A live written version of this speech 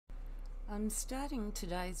I'm starting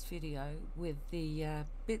today's video with the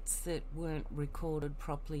bits that weren't recorded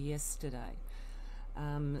properly yesterday.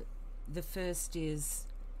 The first is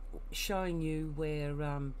showing you where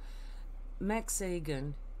Max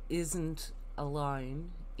Igan isn't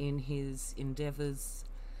alone in his endeavours,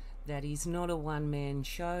 that he's not a one-man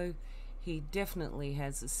show. He definitely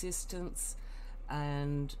has assistants,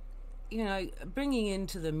 and bringing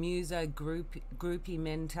into the muso groupie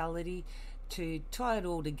mentality to tie it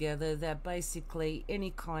all together, that basically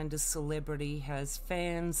any kind of celebrity has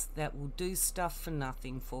fans that will do stuff for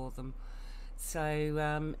nothing for them.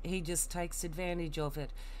 So he just takes advantage of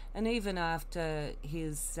it. And even after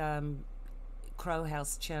his Crow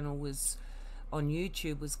House channel was on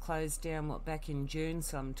YouTube was closed down, back in June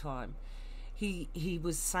sometime, he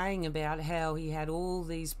was saying about how he had all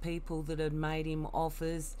these people that had made him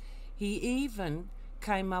offers. He even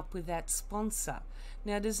came up with that sponsor.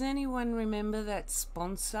 Now, does anyone remember that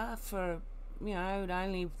sponsor for,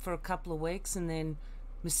 only for a couple of weeks and then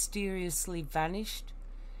mysteriously vanished?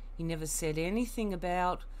 He never said anything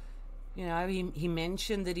about, he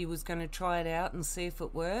mentioned that he was going to try it out and see if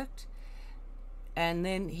it worked. And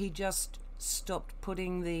then he just stopped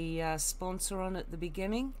putting the sponsor on at the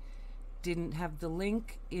beginning. Didn't have the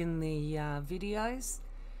link in the videos.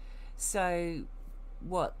 So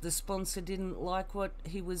what, the sponsor didn't like what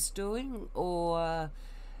he was doing, or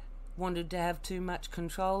wanted to have too much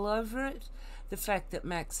control over it? The fact that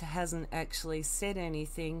Max hasn't actually said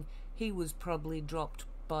anything, he was probably dropped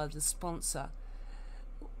by the sponsor.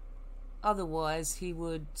 Otherwise he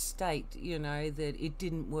would state, that it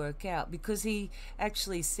didn't work out, because he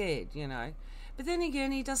actually said, But then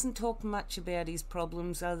again, he doesn't talk much about his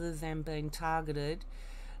problems other than being targeted,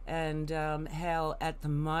 and how at the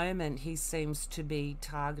moment he seems to be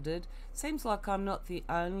targeted. Seems like I'm not the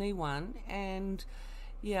only one, and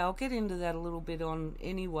yeah, I'll get into that a little bit on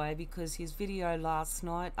anyway, because his video last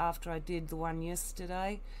night, after I did the one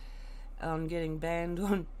yesterday on getting banned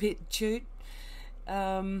on Bitchute,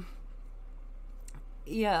 yeah,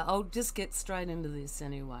 I'll just get straight into this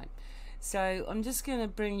anyway. So I'm just going to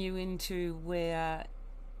bring you into where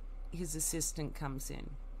his assistant comes in.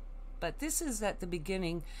 But this is at the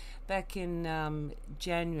beginning, back in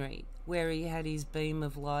January, where he had his beam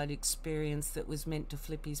of light experience that was meant to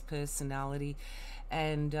flip his personality,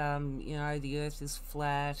 and the earth is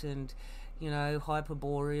flat, and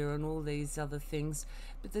Hyperborea and all these other things.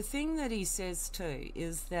 But the thing that he says too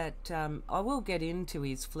is that I will get into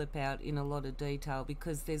his flip out in a lot of detail,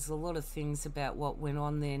 because there's a lot of things about what went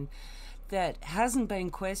on then that hasn't been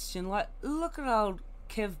questioned. Like, look at old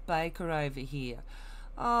Kev Baker over here.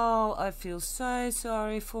 Oh, I feel so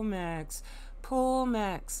sorry for Max. Poor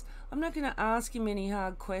Max. I'm not going to ask him any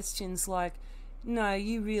hard questions like, no,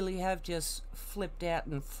 you really have just flipped out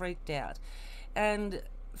and freaked out. And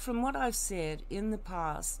from what I've said in the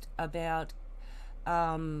past about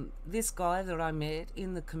this guy that I met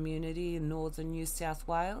in the community in northern New South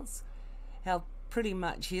Wales, how pretty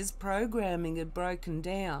much his programming had broken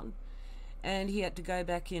down and he had to go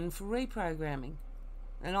back in for reprogramming.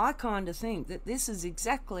 And I kind of think that this is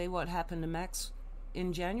exactly what happened to Max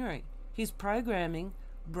in January. His programming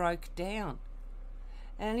broke down.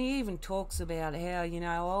 And he even talks about how,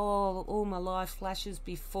 all my life flashes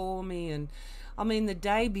before me. And I mean, the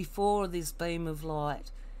day before this beam of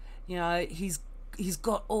light, he's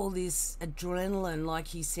got all this adrenaline, like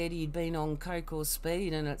he said he'd been on coke or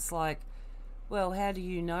speed. And it's like, well, how do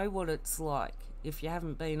you know what it's like if you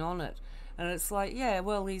haven't been on it? And it's like, yeah,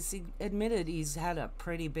 well, he's admitted he's had a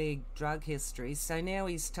pretty big drug history. So now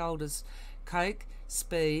he's told us coke,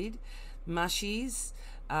 speed, mushies,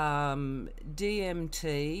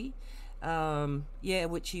 DMT,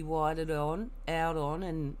 which he whited out on,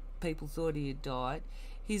 and people thought he had died.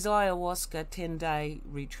 His ayahuasca 10-day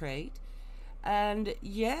retreat. And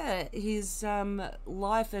yeah, his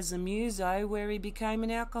life as a muso, where he became an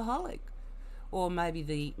alcoholic. Or maybe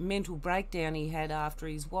the mental breakdown he had after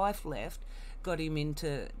his wife left got him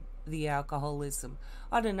into the alcoholism.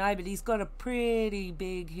 I don't know, but he's got a pretty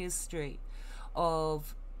big history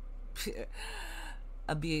of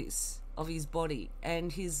abuse of his body,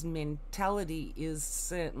 and his mentality is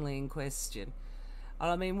certainly in question.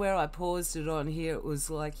 I mean, where I paused it on here, it was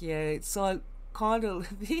like, yeah, it's like kind of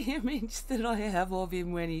the image that I have of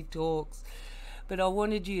him when he talks. But I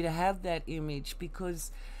wanted you to have that image,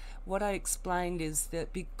 because what I explained is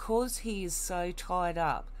that because he is so tied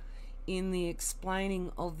up in the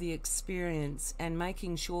explaining of the experience and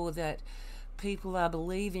making sure that people are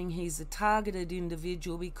believing he's a targeted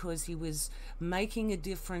individual because he was making a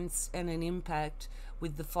difference and an impact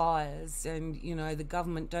with the fires, and the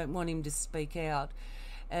government don't want him to speak out,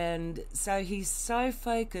 And so he's so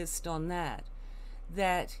focused on that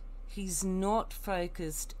he's not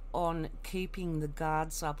focused on keeping the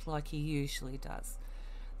guards up like he usually does.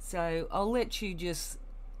 So I'll let you just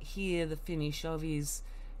hear the finish of his.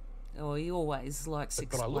 Oh, he always likes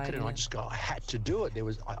explaining. But I look at it and I just go, I had to do it.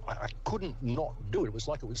 I couldn't not do it. It was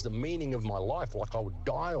like it was the meaning of my life, like I would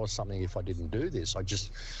die or something if I didn't do this.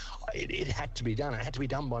 It had to be done. It had to be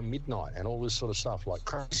done by midnight and all this sort of stuff, like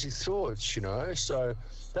crazy thoughts, you know. So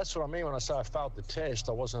that's what I mean when I say I failed the test.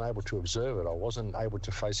 I wasn't able to observe it. I wasn't able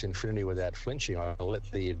to face infinity without flinching. I let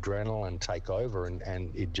the adrenaline take over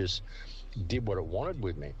and it just did what it wanted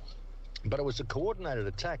with me. But it was a coordinated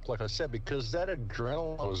attack, like I said, because that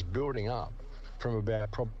adrenaline was building up from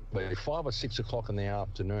about probably 5 or 6 o'clock in the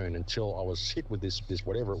afternoon until I was hit with this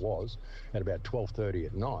whatever it was at about 12:30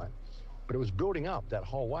 at night. But it was building up that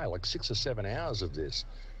whole way, like 6 or 7 hours of this.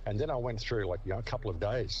 And then I went through a couple of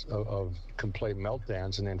days of complete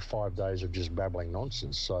meltdowns and then 5 days of just babbling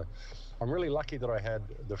nonsense. So I'm really lucky that I had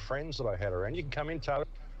the friends that I had around. You can come in, Taylor.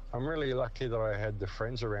 I'm really lucky that I had the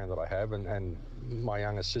friends around that I have, and my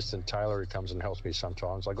young assistant Taylor, who comes and helps me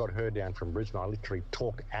sometimes. I got her down from Brisbane. I literally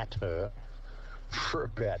talked at her for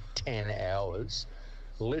about 10 hours.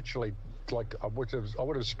 Literally, like I would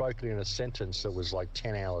have spoken in a sentence that was like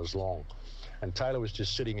 10 hours long. And Taylor was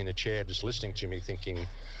just sitting in a chair, just listening to me, thinking,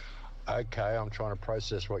 okay, I'm trying to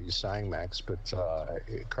process what you're saying, Max, but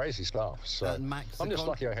crazy stuff. So Max, I'm just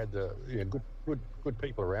lucky I had the good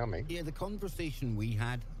people around me. Yeah, the conversation we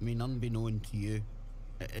had, I mean, unbeknown to you.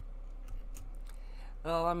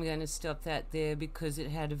 Oh, I'm going to stop that there because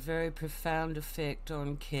it had a very profound effect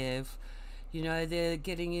on Kev. You know, they're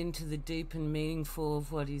getting into the deep and meaningful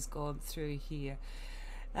of what he's gone through here.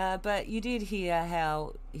 But you did hear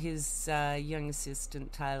how his young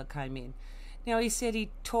assistant Taylor came in. Now, he said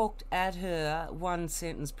he talked at her one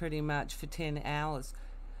sentence pretty much for 10 hours.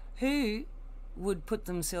 Who would put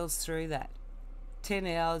themselves through that? 10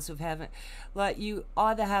 hours of having... Like, you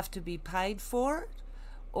either have to be paid for it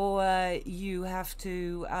or you have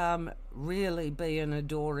to really be an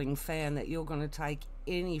adoring fan that you're going to take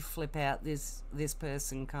any flip out this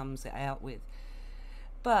person comes out with.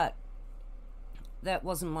 But that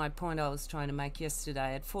wasn't my point I was trying to make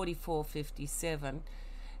yesterday. At 44:57...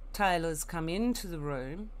 Taylor's come into the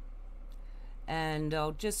room, and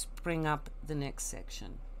I'll just bring up the next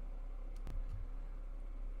section.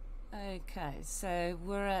 Okay, so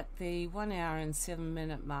we're at the 1 hour and 7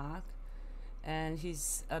 minute mark, and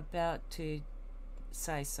he's about to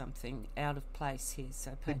say something out of place here.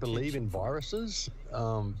 So I believe in viruses. You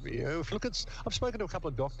know, if you look at, I've spoken to a couple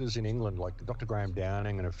of doctors in England, like Dr. Graham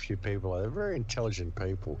Downing and a few people. They're very intelligent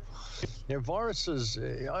people. You know, viruses,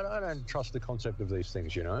 I don't trust the concept of these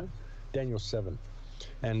things, you know. Daniel 7.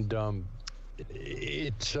 And I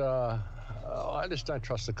just don't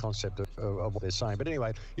trust the concept of what they're saying. But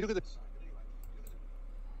anyway, you look at the...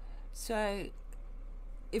 So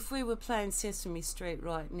if we were playing Sesame Street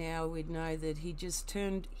right now, we'd know that he just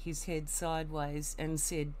turned his head sideways and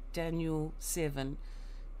said Daniel 7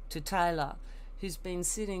 to Taylor, who's been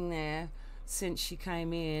sitting there since she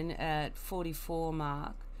came in at 44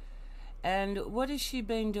 mark. And what has she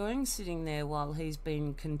been doing sitting there while he's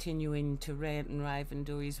been continuing to rant and rave and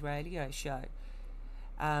do his radio show?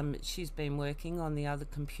 She's been working on the other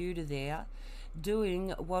computer there,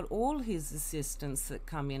 doing what all his assistants that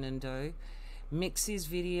come in and do, mix his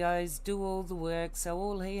videos, do all the work, so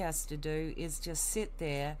all he has to do is just sit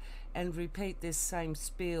there and repeat this same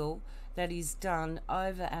spiel that he's done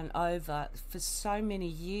over and over for so many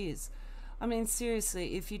years. I mean,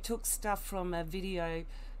 seriously, if you took stuff from a video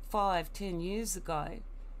 5-10 years ago,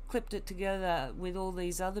 clipped it together with all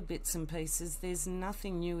these other bits and pieces, there's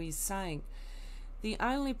nothing new he's saying. The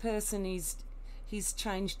only person he's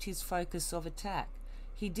changed his focus of attack.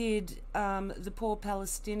 He did the poor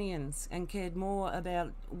Palestinians and cared more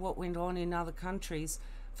about what went on in other countries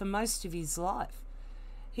for most of his life.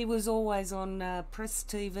 He was always on press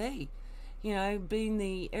TV, you know, being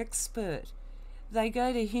the expert. They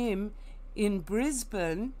go to him in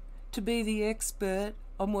Brisbane to be the expert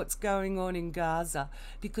on what's going on in Gaza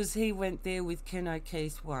because he went there with Ken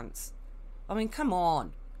O'Keefe once. I mean, come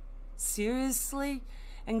on. Seriously?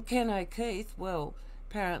 And Ken O'Keefe, well,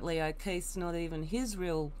 apparently O'Keefe's not even his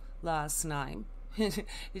real last name.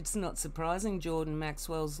 It's not surprising Jordan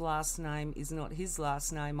Maxwell's last name is not his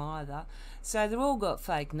last name either. So they've all got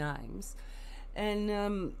fake names.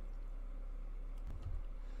 And,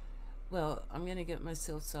 well, I'm going to get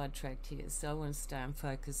myself sidetracked here, so I want to stay on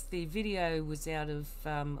focus. The video was out of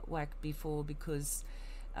whack before because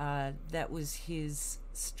that was his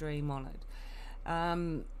stream on it.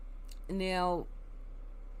 Now,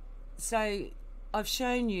 so I've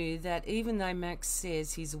shown you that even though Max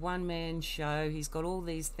says he's a one-man show, he's got all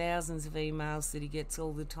these thousands of emails that he gets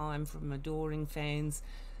all the time from adoring fans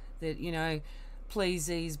that, you know,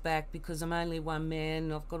 please ease back because I'm only one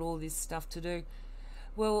man, I've got all this stuff to do.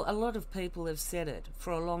 Well, a lot of people have said it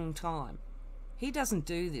for a long time. He doesn't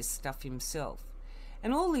do this stuff himself.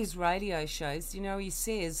 And all these radio shows, you know, he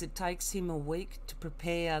says it takes him a week to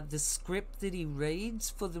prepare the script that he reads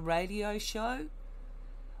for the radio show.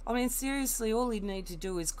 I mean, seriously, all he'd need to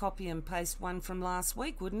do is copy and paste one from last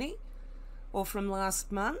week, wouldn't he? Or from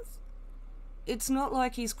last month? It's not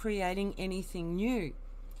like he's creating anything new.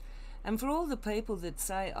 And for all the people that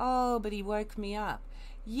say, oh, but he woke me up.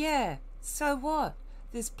 Yeah, so what?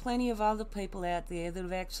 There's plenty of other people out there that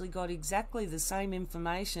have actually got exactly the same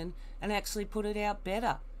information and actually put it out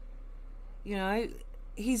better. You know,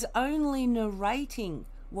 he's only narrating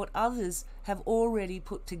what others have already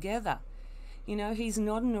put together. You know, he's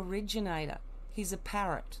not an originator. He's a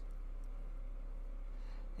parrot.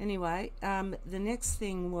 Anyway, the next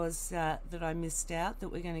thing was that I missed out that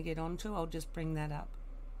we're going to get onto. I'll just bring that up.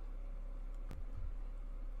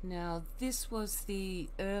 Now, this was the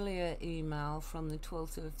earlier email from the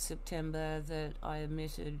 12th of September that I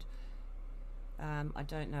omitted. I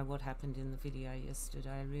don't know what happened in the video yesterday.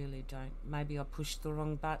 I really don't. Maybe I pushed the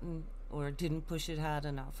wrong button or I didn't push it hard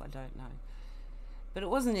enough. I don't know. But it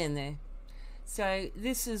wasn't in there. So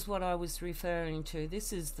this is what I was referring to.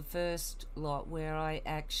 This is the first lot where I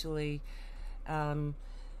actually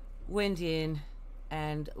went in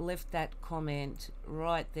and left that comment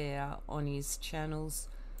right there on his channels.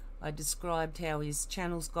 I described how his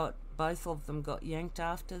channels both of them got yanked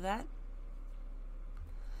after that.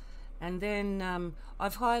 And then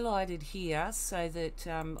I've highlighted here so that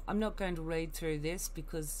I'm not going to read through this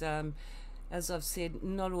because, as I've said,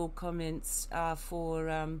 not all comments are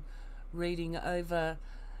for reading over.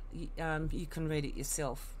 You can read it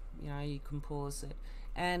yourself. You know, you can pause it.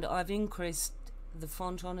 And I've increased the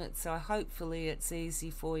font on it, so hopefully it's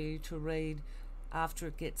easy for you to read after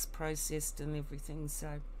it gets processed and everything.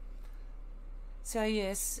 So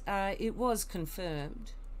yes, it was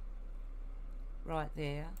confirmed right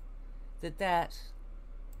there that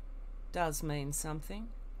does mean something.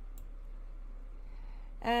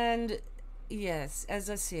 And yes, as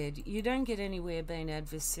I said, you don't get anywhere being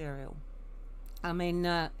adversarial. I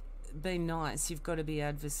mean, being nice, you've got to be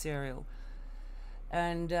adversarial.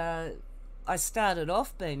 And I started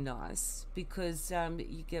off being nice because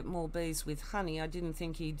you get more bees with honey. I didn't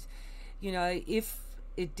think he'd, you know, if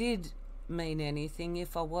it did mean anything,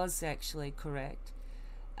 if I was actually correct,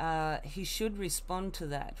 he should respond to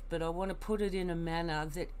that. But I want to put it in a manner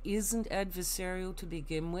that isn't adversarial to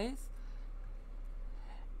begin with.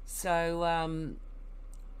 So,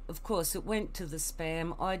 of course, it went to the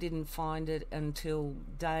spam. I didn't find it until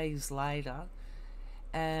days later,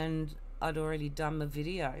 and I'd already done the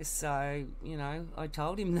video, so, you know, I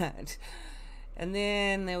told him that. And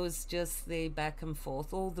then there was just the back and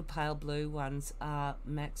forth. All the pale blue ones are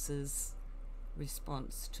Max's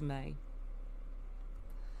response to me.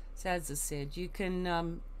 So as I said, you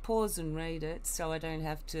can pause and read it so I don't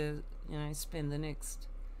have to, you know, spend the next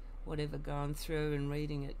whatever going through and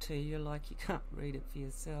reading it to you like you can't read it for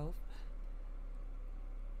yourself.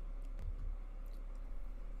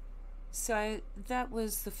 So that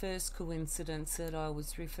was the first coincidence that I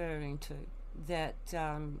was referring to. That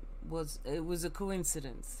it was a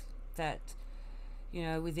coincidence that, you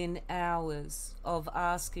know, within hours of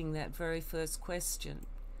asking that very first question,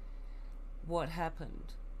 what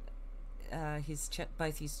happened?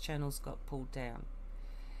 Both his channels got pulled down.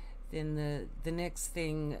 Then the next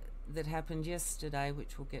thing that happened yesterday,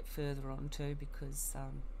 which we'll get further on to, because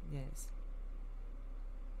yes.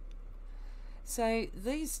 So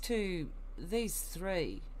these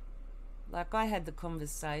three, like I had the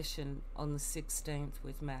conversation on the 16th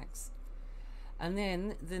with Max, and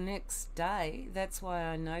then the next day, that's why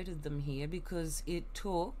I noted them here, because it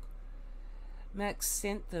took, Max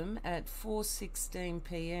sent them at 4:16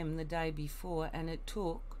 p.m. the day before, and it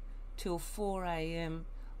took till 4 a.m.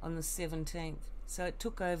 on the 17th. So it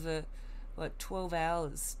took over, 12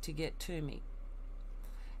 hours to get to me.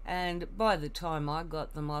 And by the time I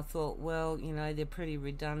got them, I thought, well, you know, they're pretty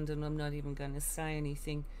redundant. I'm not even going to say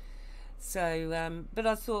anything. So, but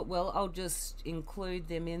I thought, well, I'll just include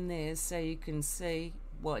them in there so you can see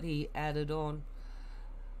what he added on.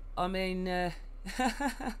 I mean, I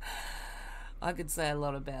could say a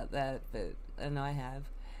lot about that, and I have.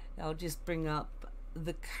 I'll just bring up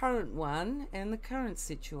the current one and the current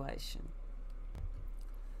situation.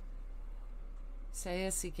 So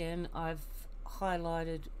yes, again, I've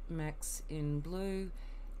highlighted Max in blue,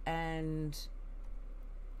 and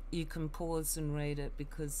you can pause and read it,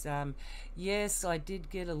 because yes, I did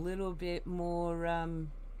get a little bit more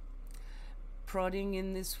prodding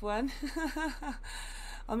in this one.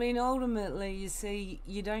 I mean, ultimately, you see,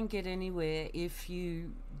 you don't get anywhere if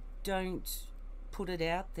you don't put it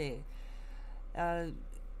out there.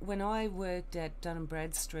 When I worked at Dun &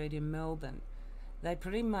 Bradstreet in Melbourne, they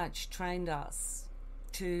pretty much trained us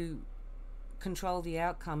to control the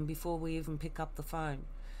outcome before we even pick up the phone.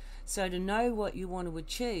 So to know what you want to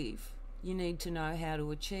achieve, you need to know how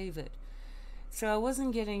to achieve it. So I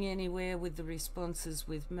wasn't getting anywhere with the responses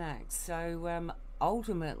with Max. So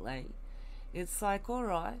ultimately, it's like, all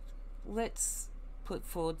right, let's put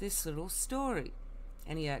forward this little story.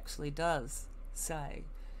 And he actually does say,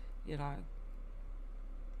 you know,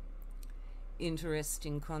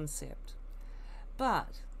 interesting concept.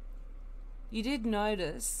 But you did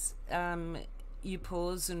notice, you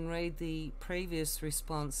pause and read the previous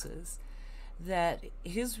responses, that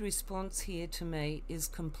his response here to me is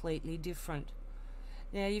completely different.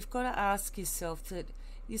 Now, you've got to ask yourself that,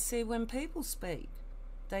 you see, when people speak,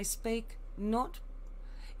 they speak not...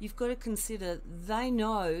 You've got to consider they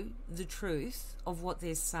know the truth of what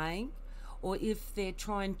they're saying, or if they're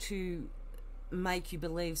trying to make you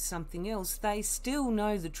believe something else, they still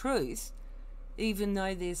know the truth, even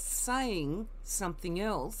though they're saying something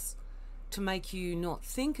else to make you not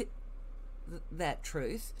think that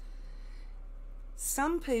truth.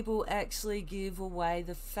 Some people actually give away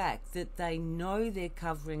the fact that they know they're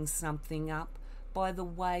covering something up by the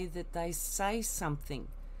way that they say something.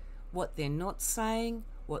 What they're not saying,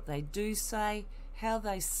 what they do say, how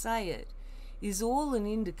they say it, is all an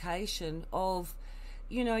indication of,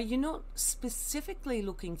 you know, you're not specifically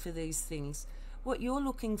looking for these things. What you're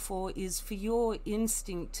looking for is for your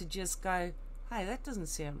instinct to just go, hey, that doesn't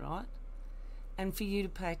sound right, and for you to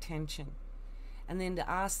pay attention. And then to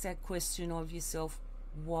ask that question of yourself,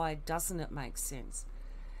 why doesn't it make sense?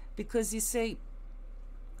 Because you see,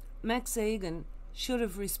 Max Igan should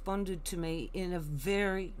have responded to me in a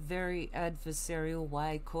very, very adversarial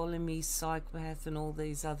way, calling me psychopath and all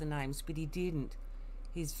these other names, but he didn't.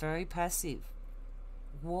 He's very passive.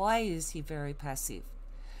 Why is he very passive?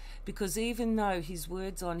 Because even though his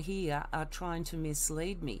words on here are trying to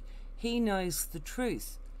mislead me, he knows the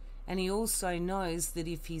truth. And he also knows that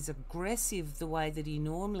if he's aggressive the way that he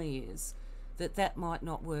normally is, that might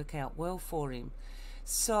not work out well for him.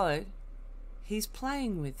 So he's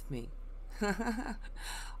playing with me.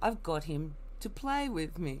 I've got him to play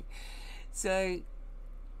with me. So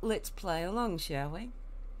let's play along, shall we?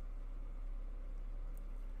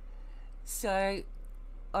 So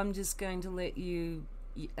I'm just going to let you,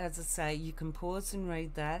 as I say, you can pause and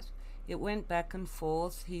read that. It went back and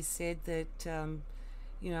forth. He said that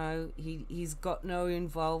you know, he's got no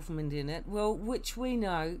involvement in it. Well, which we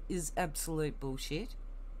know is absolute bullshit.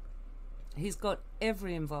 He's got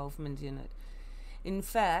every involvement in it. In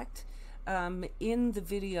fact, in the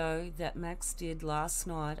video that Max did last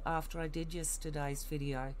night after I did yesterday's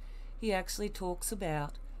video, he actually talks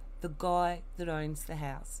about the guy that owns the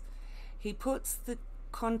house. He puts the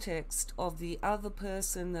context of the other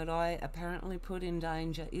person that I apparently put in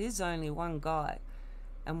danger is only one guy.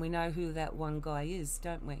 And we know who that one guy is,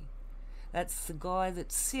 don't we? That's the guy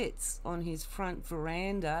that sits on his front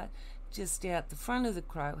veranda just out the front of the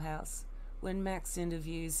Crow House when Max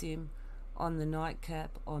interviews him on the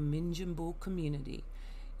Nightcap on Minjungbal community.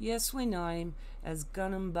 Yes, we know him as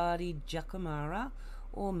Gunnumbadi Jakamara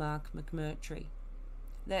or Mark McMurtry.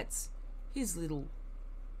 That's his little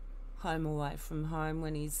home away from home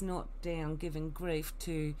when he's not down giving grief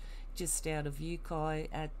to just out of Yukai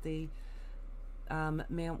at the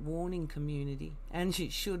Mount Warning community. And you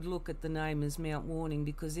should look at the name as Mount Warning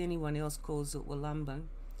because anyone else calls it Wollumban.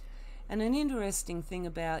 And an interesting thing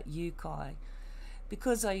about Yukai,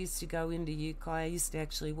 because I used to go into Yukai, I used to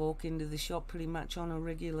actually walk into the shop pretty much on a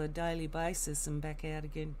regular daily basis and back out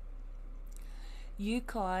again.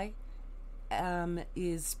 Yukai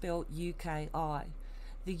is spelt UKI.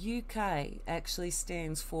 The UK actually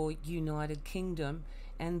stands for United Kingdom,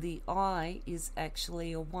 and the I is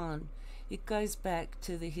actually a 1. It goes back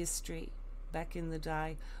to the history back in the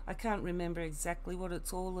day. I can't remember exactly what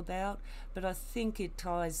it's all about, but I think it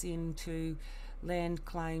ties into land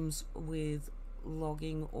claims with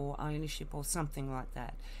logging or ownership or something like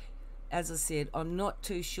that. As I said, I'm not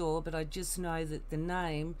too sure, but I just know that the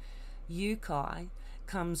name UK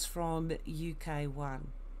comes from UK1.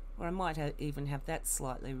 Or I might even have that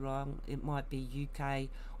slightly wrong. It might be UKI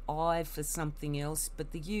for something else,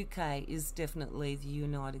 but the UK is definitely the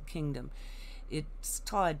United Kingdom. It's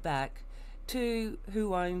tied back to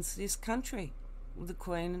who owns this country, the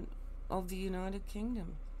Queen of the United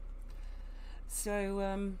Kingdom.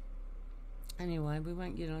 So Anyway, we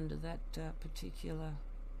won't get onto that particular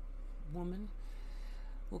woman.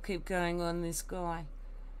 We'll keep going on this guy.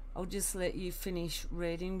 I'll just let you finish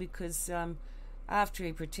reading because after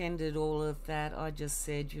he pretended all of that, I just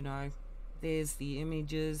said, there's the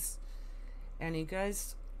images. And he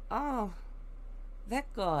goes, oh,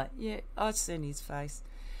 that guy. Yeah, I've seen his face.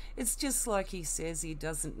 It's just like he says he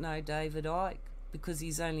doesn't know David Icke because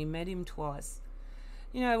he's only met him twice.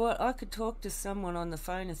 You know what? I could talk to someone on the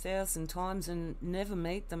phone 1,000 times and never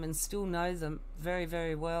meet them and still know them very,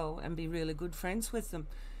 very well and be really good friends with them.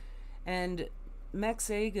 And Max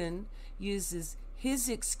Igan uses his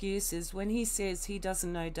excuses when he says he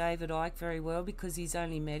doesn't know David Icke very well because he's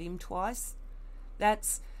only met him twice.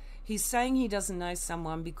 He's saying he doesn't know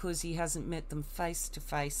someone because he hasn't met them face to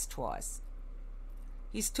face twice.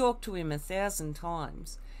 He's talked to him 1,000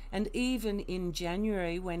 times. And even in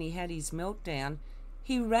January when he had his meltdown,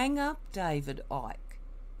 he rang up David Icke.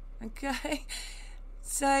 Okay?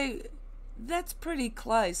 So that's pretty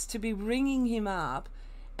close to be ringing him up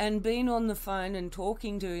and being on the phone and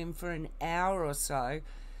talking to him for an hour or so,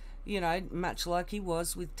 much like he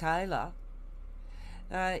was with Taylor.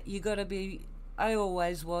 You got to be... I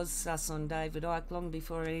always was sus on David Icke long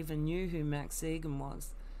before I even knew who Max Igan was.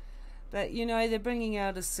 But, they're bringing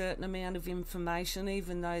out a certain amount of information,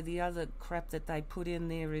 even though the other crap that they put in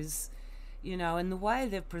there is... and the way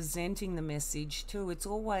they're presenting the message too, it's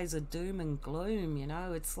always a doom and gloom,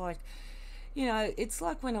 It's like, it's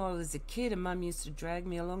like when I was a kid and Mum used to drag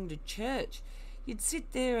me along to church. You'd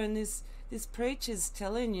sit there and this preacher's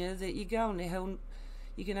telling you that you're going to hell.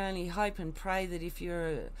 You can only hope and pray that if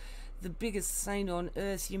you're the biggest saint on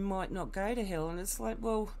earth, you might not go to hell. And it's like,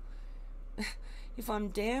 well, if I'm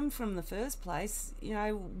damned from the first place,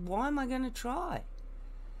 why am I going to try?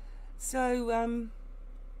 So,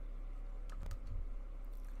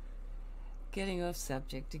 getting off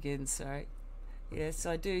subject again, sorry. Yes,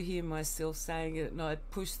 I do hear myself saying it and I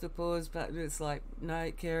push the pause button. It's like,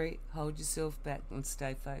 no, Kerry, hold yourself back and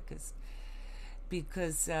stay focused.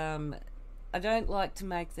 Because I don't like to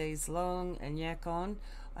make these long and yak on.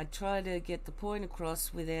 I try to get the point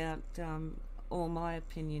across without all my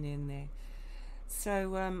opinion in there.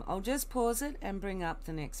 So I'll just pause it and bring up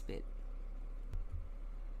the next bit.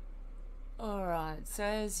 Alright, so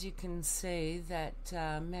as you can see that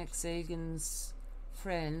Max Igan's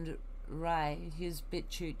friend Ray, his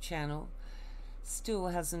Bitchute channel, still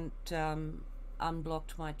hasn't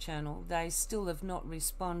unblocked my channel. They still have not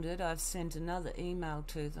responded. I've sent another email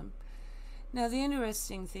to them. Now the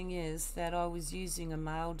interesting thing is that I was using a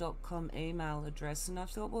mail.com email address and I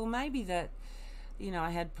thought, well, maybe that, I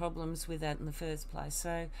had problems with that in the first place.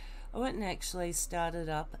 So I went and actually started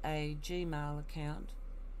up a Gmail account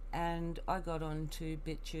and I got onto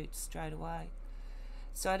Bitchute straight away.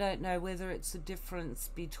 So I don't know whether it's a difference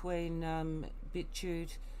between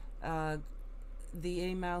Bitchute, the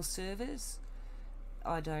email servers.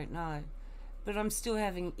 I don't know. But I'm still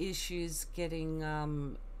having issues getting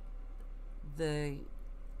the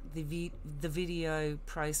video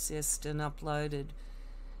processed and uploaded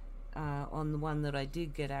on the one that I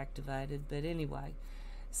did get activated. But anyway,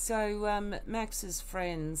 so Max's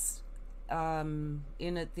friends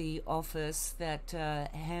in at the office that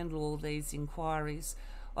handle all these inquiries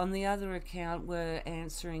on the other account were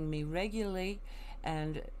answering me regularly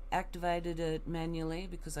and activated it manually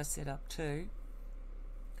because I set up two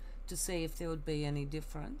to see if there would be any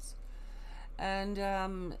difference, and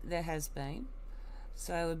there has been.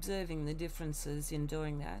 So observing the differences in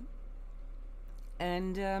doing that,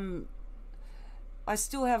 and I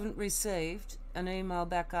still haven't received an email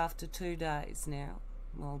back after 2 days now.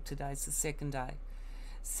 Well, today's the second day.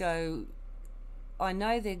 So I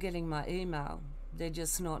know they're getting my email. They're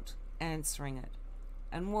just not answering it.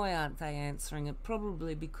 And why aren't they answering it?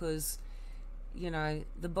 Probably because, the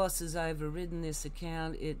boss has overridden this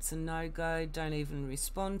account. It's a no-go. Don't even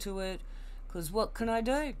respond to it. Because what can I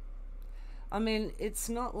do? I mean, it's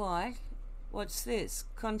not like, watch this,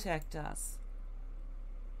 contact us.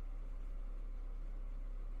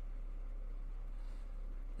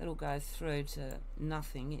 It'll go through to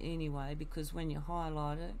nothing anyway, because when you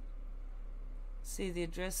highlight it, see the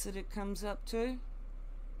address that it comes up to?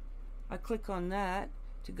 I click on that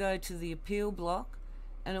to go to the appeal block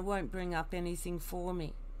and it won't bring up anything for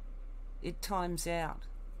me. It times out.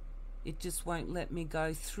 It just won't let me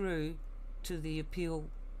go through to the appeal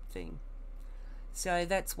thing. So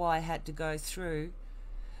that's why I had to go through.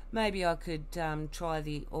 Maybe I could try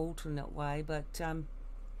the alternate way, but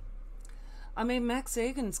I mean, Max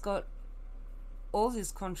Igan's got all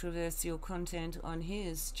this controversial content on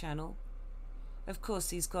his channel. Of course,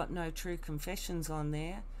 he's got no true confessions on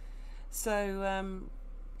there. So,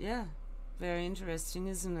 yeah, Very interesting,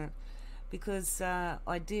 isn't it? Because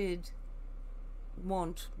I did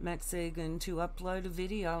want Max Igan to upload a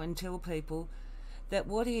video and tell people that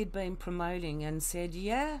what he had been promoting, and said,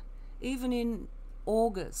 yeah, even in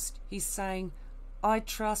August, he's saying, I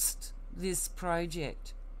trust this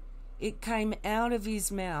project. It came out of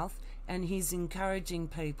his mouth, and he's encouraging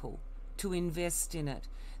people to invest in it.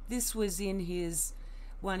 This was in his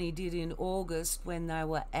one he did in August when they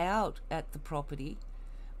were out at the property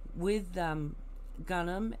with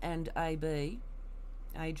Gunham and AB,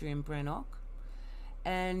 Adrian Brennock,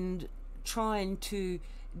 and trying to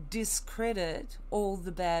discredit all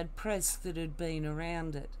the bad press that had been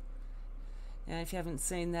around it. Now, if you haven't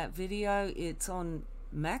seen that video, it's on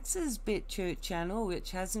Max's Bitchute channel,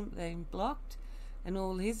 which hasn't been blocked, and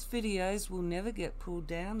all his videos will never get pulled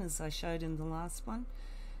down, as I showed in the last one.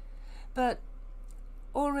 But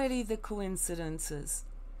already the coincidences.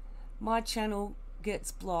 My channel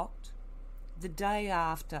gets blocked the day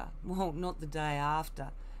after, well, not the day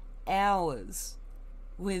after, hours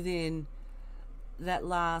within that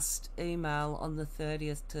last email on the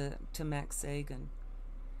 30th to Max Igan.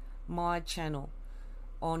 My channel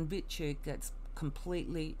on Bitchute gets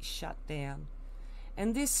completely shut down.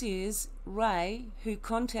 And this is Ray, who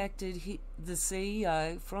contacted the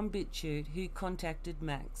CEO from Bitchute, who contacted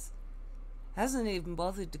Max. Hasn't even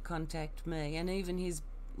bothered to contact me, and even his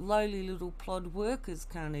lowly little plod workers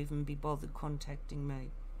can't even be bothered contacting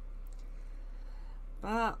me.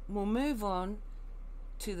 But we'll move on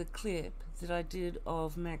to the clip that I did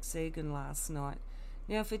of Max Igan last night.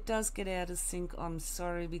 Now, if it does get out of sync, I'm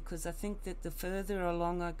sorry, because I think that the further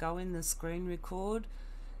along I go in the screen record,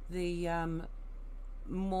 the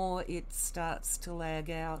more it starts to lag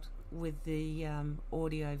out with the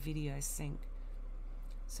audio video sync.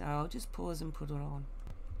 So I'll just pause and put it on.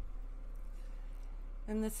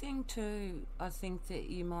 And the thing too, I think that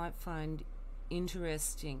you might find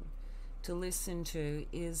interesting to listen to,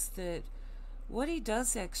 is that what he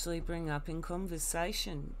does actually bring up in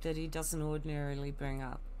conversation that he doesn't ordinarily bring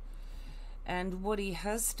up, and what he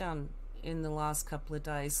has done in the last couple of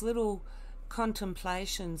days, little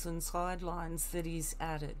contemplations and sidelines that he's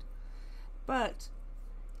added. But,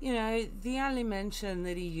 you know, the only mention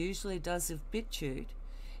that he usually does of Bitchute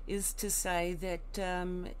is to say that,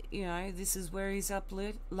 you know, this is where he's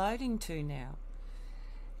uploading to now.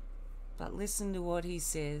 But listen to what he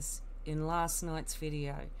says in last night's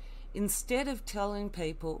video. Instead of telling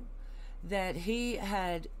people that he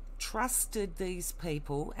had trusted these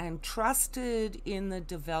people and trusted in the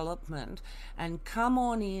development and come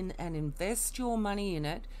on in and invest your money in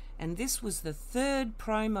it, and this was the third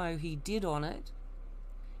promo he did on it,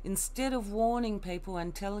 instead of warning people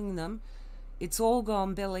and telling them it's all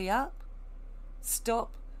gone belly up,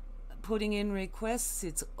 stop putting in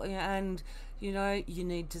requests, and you know, you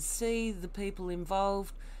need to see the people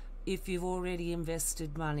involved if you've already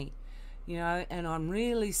invested money, you know, and I'm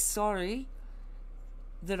really sorry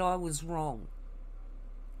that I was wrong.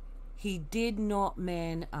 He did not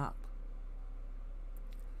man up.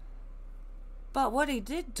 But what he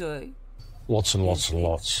did do... Lots and lots and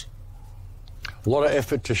lots. A lot of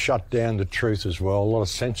effort to shut down the truth as well, a lot of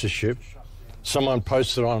censorship. Someone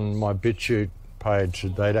posted on my Bitchute page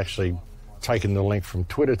that they'd actually taken the link from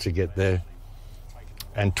Twitter to get there,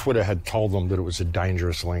 and Twitter had told them that it was a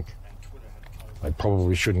dangerous link. They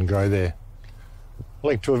probably shouldn't go there.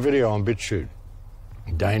 Link to a video on Bitchute.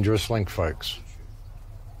 Dangerous link, folks.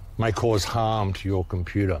 May cause harm to your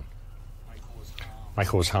computer. May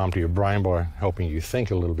cause harm to your brain by helping you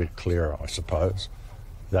think a little bit clearer, I suppose.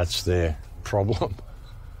 That's their problem.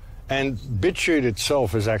 And Bitchute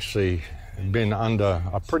itself has actually been under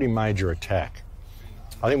a pretty major attack.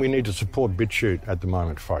 I think we need to support Bitchute at the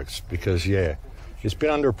moment, folks, because, yeah, it's been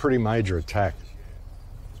under a pretty major attack,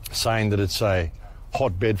 saying that it's a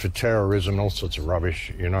hotbed for terrorism and all sorts of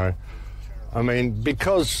rubbish, you know. I mean,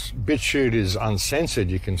 because Bitchute is uncensored,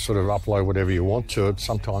 you can sort of upload whatever you want to it.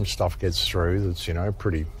 Sometimes stuff gets through that's, you know,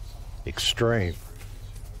 pretty extreme.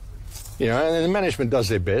 You know, and the management does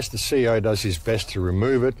their best. The CEO does his best to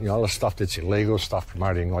remove it. You know, the stuff that's illegal, stuff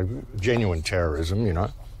promoting, like, genuine terrorism, you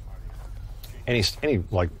know. Any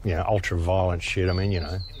like, you know, ultra-violent shit, I mean, you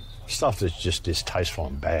know, stuff that's just distasteful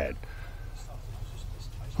and bad.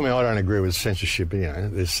 I mean, I don't agree with censorship, but, you know,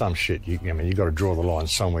 there's some shit, I mean, you've got to draw the line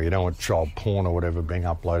somewhere. You don't want child porn or whatever being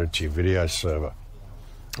uploaded to your video server.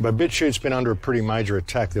 But Bitchute's been under a pretty major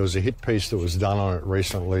attack. There was a hit piece that was done on it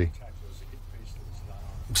recently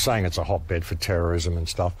saying it's a hotbed for terrorism and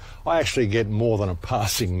stuff. I actually get more than a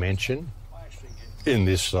passing mention in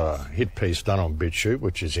this hit piece done on Bitchute,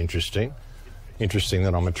 which is interesting. Interesting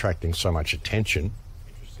that I'm attracting so much attention.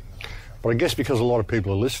 But I guess because a lot of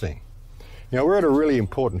people are listening. You know, we're at a really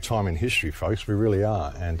important time in history, folks. We really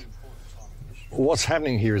are. And what's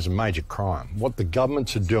happening here is a major crime. What the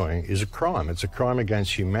governments are doing is a crime. It's a crime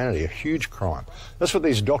against humanity, a huge crime. That's what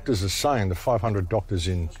these doctors are saying. The 500 doctors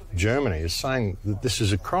in Germany are saying that this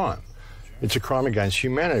is a crime. It's a crime against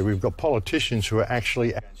humanity. We've got politicians who are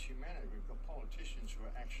actually...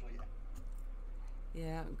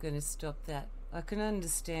 Yeah, I'm going to stop that. I can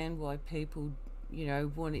understand why people, you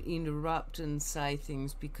know, want to interrupt and say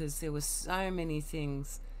things, because there were so many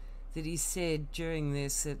things that he said during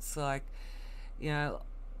this. It's like, you know,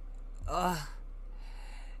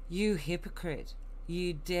 you hypocrite.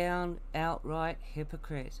 You down outright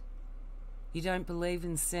hypocrite. You don't believe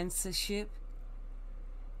in censorship?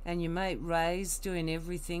 And your mate Ray's doing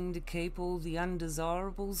everything to keep all the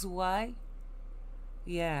undesirables away?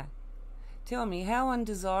 Yeah. Tell me, how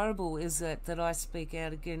undesirable is it that I speak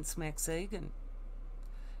out against Max Igan?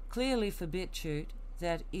 Clearly for Bitchute,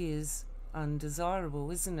 that is undesirable,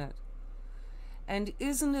 isn't it? And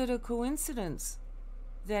isn't it a coincidence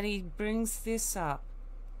that he brings this up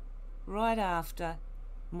right after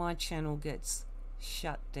my channel gets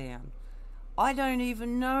shut down? I don't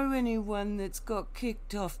even know anyone that's got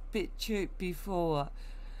kicked off Bitchute before.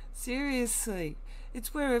 Seriously,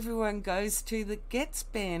 it's where everyone goes to that gets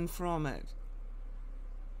banned from it.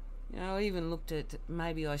 You know, I even looked at,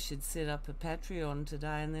 maybe I should set up a Patreon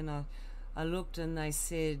today, and then I looked and they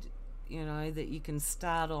said, you know, that you can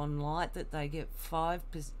start on light, that they get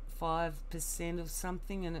 5% of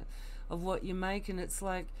something and of what you make, and it's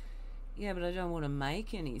like, yeah, but I don't want to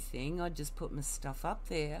make anything. I just put my stuff up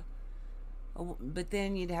there. But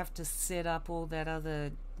then you'd have to set up all that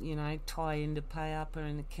other, you know, tie in to pay up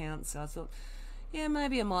an account. So I thought, yeah,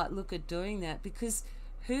 maybe I might look at doing that, because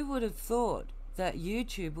who would have thought that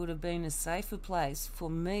YouTube would have been a safer place for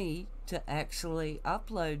me to actually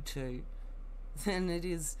upload to than it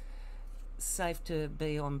is safe to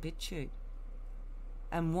be on Bitchute?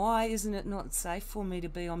 And why isn't it not safe for me to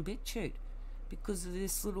be on Bitchute? Because of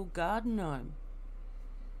this little garden gnome.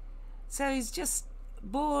 So he's just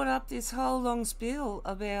brought up this whole long spiel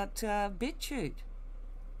about Bitchute.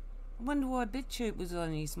 I wonder why Bitchute was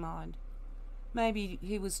on his mind. Maybe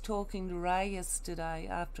he was talking to Ray yesterday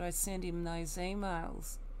after I sent him those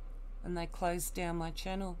emails and they closed down my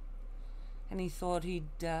channel, and he thought he'd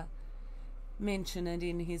mention it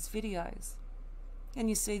in his videos. And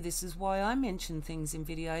you see, this is why I mention things in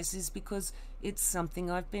videos, is because it's something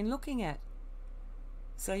I've been looking at.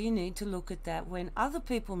 So you need to look at that when other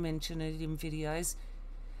people mention it in videos,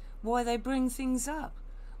 why they bring things up.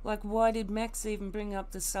 Like, why did Max even bring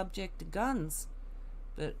up the subject of guns?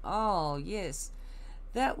 But, oh, yes,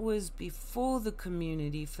 that was before the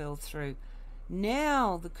community fell through.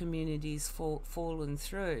 Now the community's fallen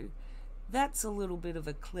through. That's a little bit of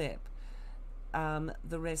a clip,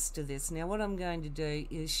 the rest of this. Now, what I'm going to do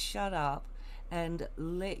is shut up and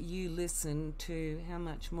let you listen to how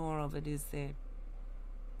much more of it is there.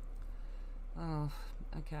 Oh,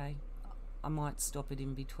 okay. I might stop it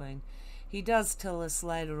in between. He does tell us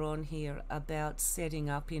later on here about setting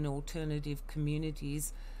up in alternative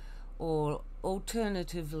communities, or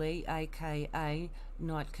alternatively, aka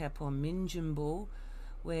Nightcap or Minjungbal,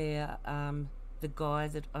 where the guy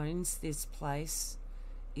that owns this place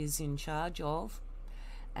is in charge of.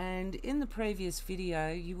 And in the previous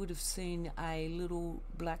video you would have seen a little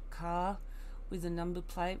black car with a number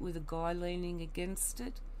plate with a guy leaning against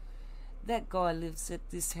it. That guy lives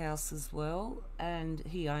at this house as well, and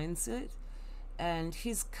he owns it, and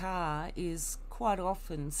his car is quite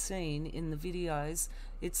often seen in the videos.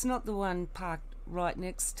 It's not the one parked right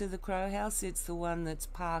next to the Crow House, it's the one that's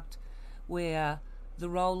parked where the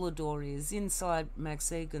roller door is. Inside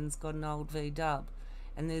Max Igan's got an old V-dub,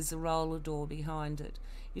 and there's a roller door behind it.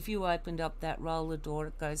 If you opened up that roller door,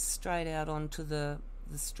 it goes straight out onto the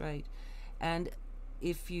street. And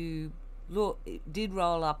if you did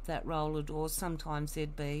roll up that roller door, sometimes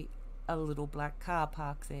there'd be a little black car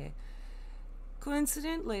parked there.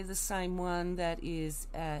 Coincidentally, the same one that is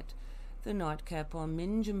at the Nightcap on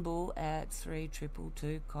Minjungbal at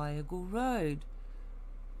 3222 Kyagal Road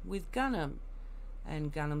with Gunham.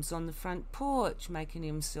 And Gunham's on the front porch making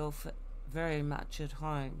himself very much at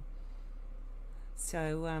home.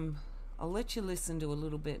 So I'll let you listen to a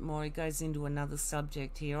little bit more. He goes into another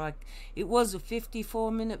subject here. It was a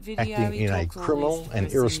 54-minute video. Acting in a criminal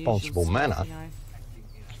and irresponsible manner. You know.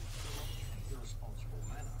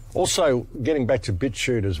 Also, getting back to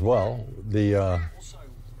Bitchute as well, the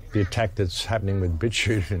attack that's happening with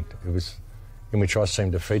Bitchute, in which I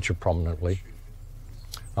seem to feature prominently.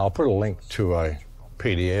 I'll put a link to a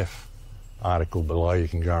PDF article below. You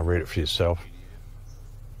can go and read it for yourself.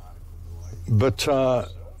 But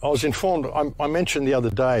I was informed, I mentioned the other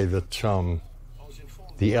day that the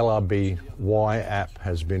LRBY app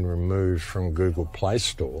has been removed from Google Play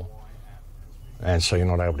Store, and so you're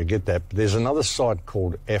not able to get that. But there's another site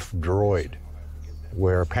called F-Droid,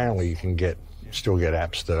 where apparently you can still get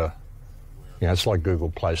apps that are, it's like Google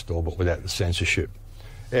Play Store but without the censorship.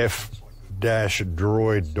 F-droid.org.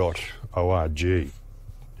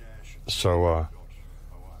 So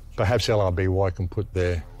perhaps LRBY can put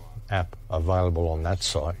their app available on that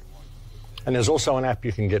site. And there's also an app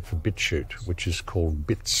you can get for Bitchute, which is called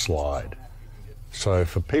BitSlide. So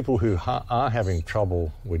for people who are having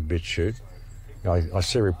trouble with Bitchute, I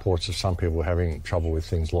see reports of some people having trouble with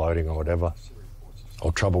things loading or whatever,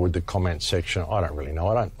 or trouble with the comment section. I don't really know.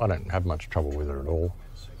 I don't have much trouble with it at all.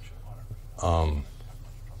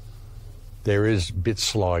 There is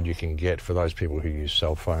BitSlide you can get for those people who use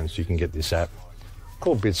cell phones. You can get this app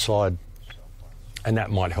called BitSlide, and that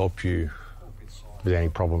might help you with any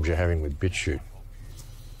problems you're having with Bitchute.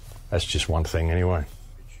 That's just one thing anyway.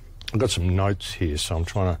 I've got some notes here, so I'm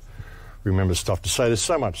trying to remember stuff to say. There's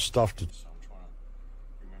so much stuff to...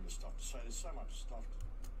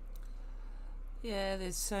 Yeah,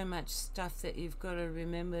 there's so much stuff that you've got to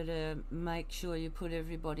remember to make sure you put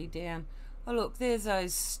everybody down. Oh look, there's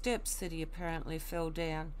those steps that he apparently fell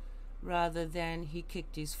down, rather than he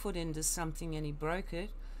kicked his foot into something and he broke it.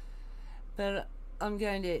 But I'm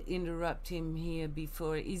going to interrupt him here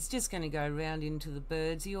before he's just going to go round into the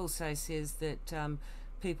birds. He also says that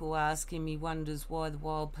people ask him, he wonders why the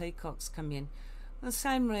wild peacocks come in. Well, the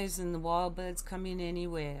same reason the wild birds come in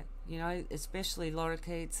anywhere, especially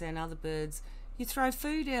lorikeets and other birds. You throw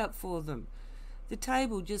food out for them. The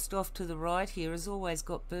table just off to the right here has always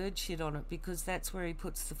got bird shit on it because that's where he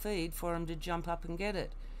puts the feed for them to jump up and get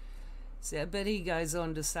it. So, but he goes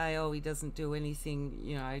on to say, he doesn't do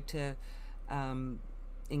anything, to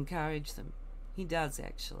encourage them. He does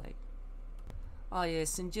actually. Oh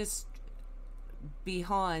yes, and just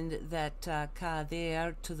behind that car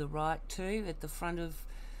there to the right too, at the front of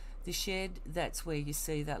the shed, that's where you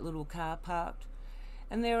see that little car parked.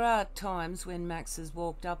 And there are times when Max has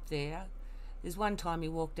walked up there. There's one time he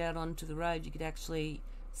walked out onto the road, you could actually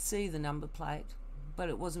see the number plate, but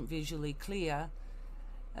it wasn't visually clear.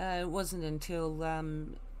 It wasn't until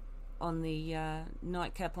on the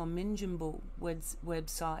Nightcap on Minjungbal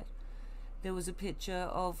website there was a picture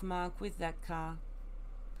of Mark with that car,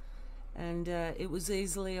 and it was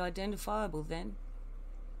easily identifiable then.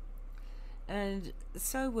 And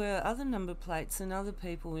so were other number plates and other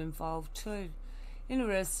people involved too.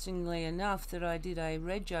 Interestingly enough, that I did a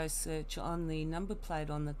rego search on the number plate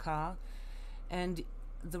on the car, and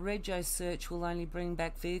the rego search will only bring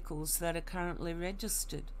back vehicles that are currently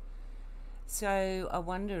registered. So I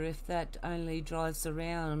wonder if that only drives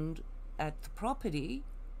around at the property,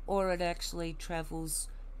 or it actually travels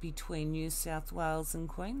between New South Wales and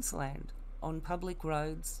Queensland on public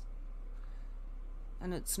roads,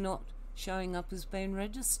 and it's not showing up as being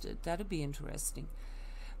registered. That'd be interesting.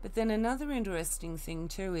 But then another interesting thing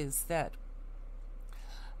too is that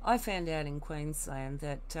I found out in Queensland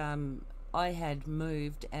that I had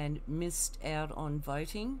moved and missed out on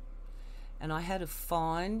voting, and I had a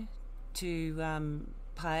fine to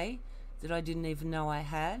pay that I didn't even know I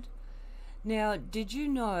had. Now, did you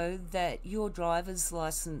know that your driver's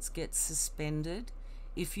license gets suspended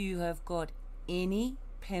if you have got any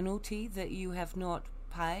penalty that you have not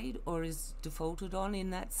paid or is defaulted on in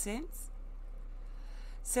that sense?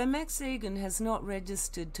 So Max Igan has not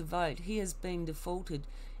registered to vote. He has been defaulted,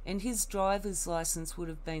 and his driver's license would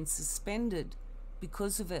have been suspended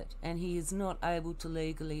because of it, and he is not able to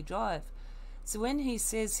legally drive. So when he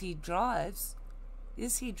says he drives,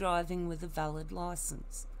 is he driving with a valid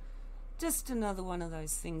license? Just another one of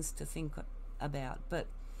those things to think about. But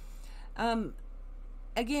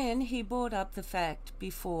again, he brought up the fact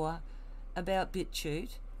before about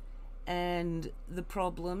Bitchute and the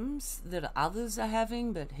problems that others are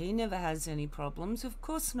having, but he never has any problems. Of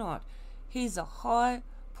course not. He's a high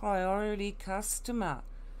priority customer.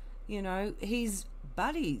 He's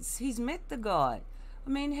buddies. He's met the guy. I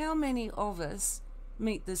mean, how many of us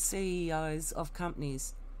meet the CEOs of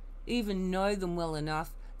companies, even know them well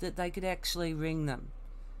enough that they could actually ring them?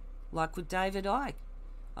 Like with David Icke.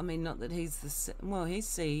 I mean, not that he's he's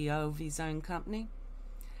CEO of his own company.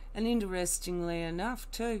 And interestingly enough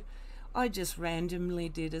too, I just randomly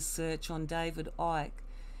did a search on David Icke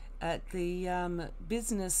at the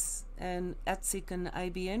business and ATSIC and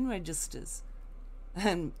ABN registers,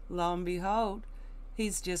 and lo and behold,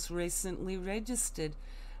 he's just recently registered.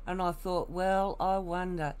 And I thought, well, I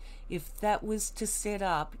wonder if that was to set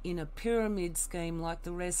up in a pyramid scheme like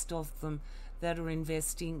the rest of them that are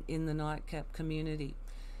investing in the Nightcap community.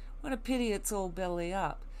 What a pity it's all belly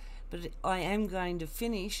up. But I am going to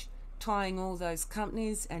finish tying all those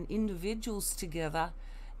companies and individuals together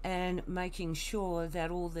and making sure that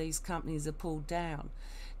all these companies are pulled down.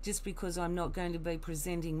 Just because I'm not going to be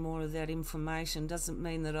presenting more of that information doesn't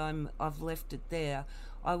mean that I've left it there.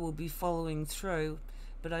 I will be following through,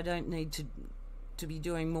 but I don't need to be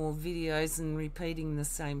doing more videos and repeating the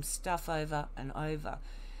same stuff over and over.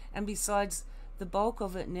 And besides, the bulk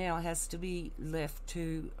of it now has to be left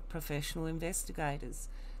to professional investigators.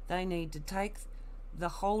 They need to take the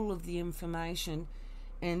whole of the information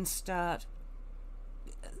and start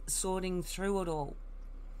sorting through it all.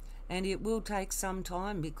 And it will take some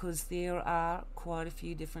time because there are quite a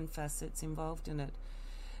few different facets involved in it.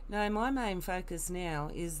 Now, my main focus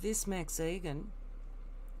now is this Max Igan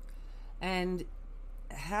and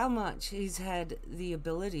how much he's had the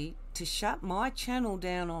ability to shut my channel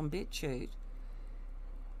down on Bitchute.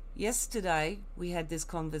 Yesterday, we had this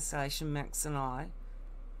conversation, Max and I,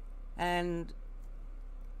 and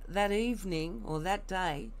that evening, or that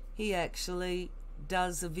day, he actually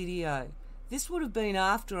does a video. This would have been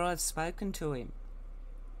after I've spoken to him.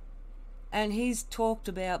 And he's talked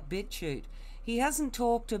about Bitchute. He hasn't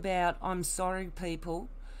talked about, I'm sorry people,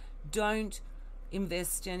 don't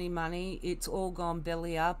invest any money, it's all gone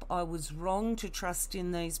belly up, I was wrong to trust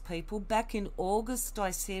in these people. Back in August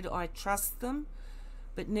I said I trust them,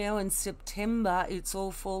 but now in September it's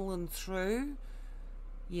all fallen through.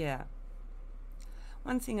 Yeah.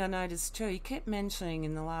 One thing I noticed too, he kept mentioning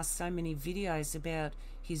in the last so many videos about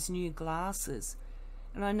his new glasses,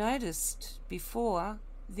 and I noticed before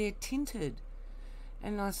they're tinted,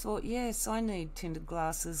 and I thought, yes, I need tinted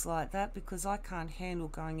glasses like that because I can't handle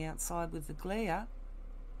going outside with the glare,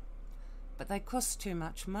 but they cost too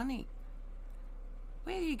much money.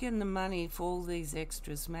 Where are you getting the money for all these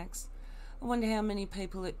extras, Max? I wonder how many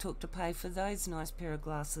people it took to pay for those nice pair of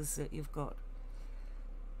glasses that you've got.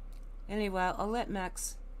 Anyway, I'll let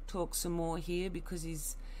Max talk some more here because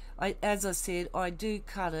as I said, I do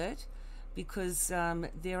cut it because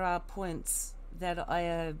there are points that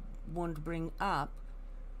I want to bring up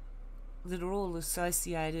that are all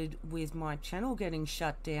associated with my channel getting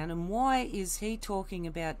shut down. And why is he talking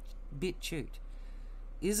about Bitchute?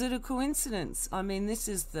 Is it a coincidence? I mean, this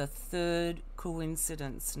is the third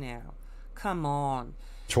coincidence now. Come on.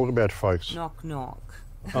 Talk about folks. Knock, knock.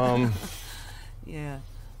 Yeah.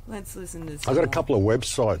 Let's listen to this. I've got a couple of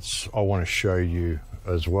websites I want to show you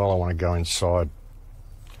as well. I want to go inside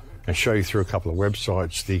and show you through a couple of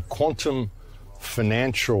websites. The Quantum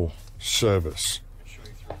Financial Service.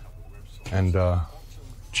 And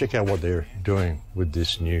check out what they're doing with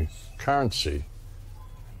this new currency.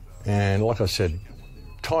 And like I said,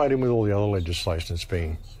 tie it in with all the other legislation that's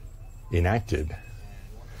being enacted.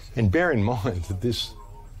 And bear in mind that this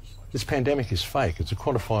pandemic is fake. It's a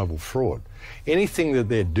quantifiable fraud. Anything that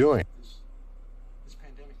they're doing. This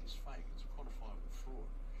pandemic is fake. It's a quantifiable fraud.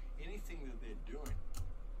 Anything that they're doing.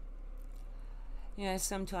 You know,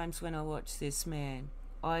 sometimes when I watch this man,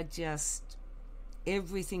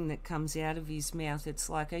 everything that comes out of his mouth, it's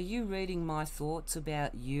like, are you reading my thoughts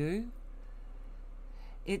about you?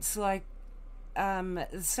 It's like the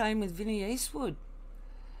same with Vinnie Eastwood.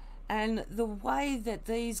 And the way that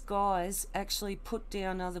these guys actually put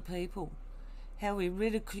down other people, how he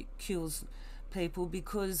ridicules people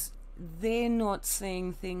because they're not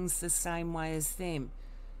seeing things the same way as them.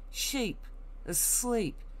 Sheep,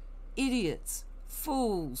 asleep, idiots,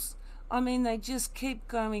 fools. I mean, they just keep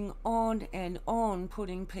going on and on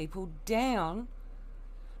putting people down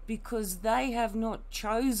because they have not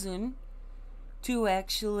chosen to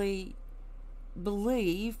actually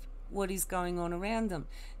believe what is going on around them.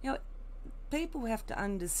 You know, people have to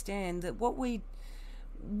understand that what we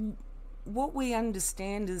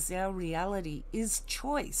understand as our reality is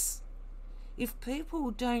choice. If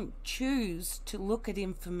people don't choose to look at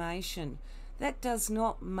information, that does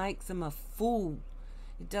not make them a fool.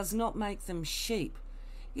 It does not make them sheep.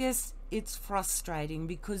 Yes, it's frustrating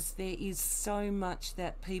because there is so much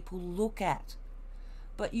that people look at,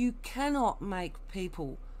 but you cannot make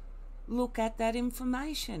people look at that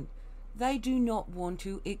information. They do not want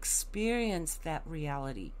to experience that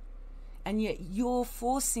reality. And yet you're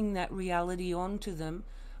forcing that reality onto them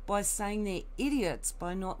by saying they're idiots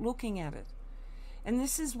by not looking at it. And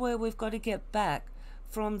this is where we've got to get back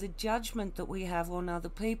from the judgment that we have on other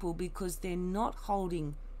people because they're not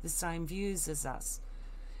holding the same views as us.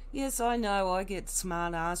 Yes, I know I get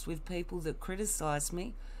smart-assed with people that criticize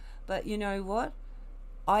me, but you know what?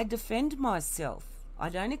 I defend myself. I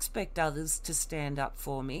don't expect others to stand up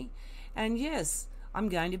for me. And yes, I'm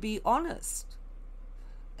going to be honest.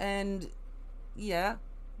 And yeah,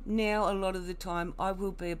 now a lot of the time I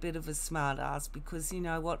will be a bit of a smart ass, because you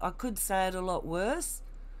know what, I could say it a lot worse,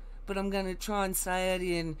 but I'm going to try and say it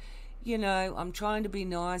in, you know, I'm trying to be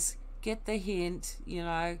nice, get the hint, you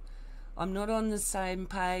know, I'm not on the same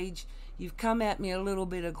page, you've come at me a little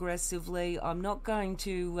bit aggressively, I'm not going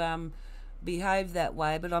to behave that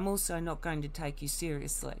way, but I'm also not going to take you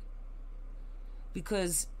seriously,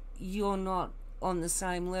 because you're not on the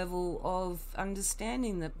same level of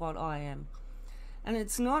understanding that what I am. And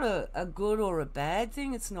it's not a good or a bad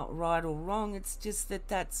thing, it's not right or wrong, it's just that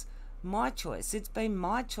that's my choice. It's been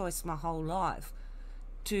my choice my whole life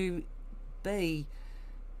to be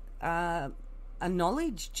a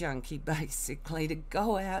knowledge junkie, basically, to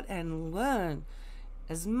go out and learn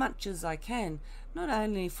as much as I can, not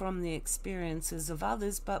only from the experiences of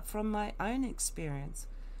others, but from my own experience.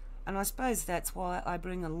 And I suppose that's why I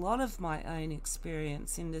bring a lot of my own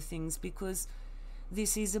experience into things, because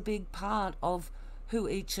this is a big part of who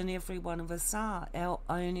each and every one of us are, our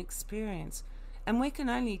own experience. And we can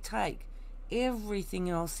only take everything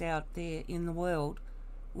else out there in the world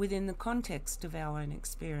within the context of our own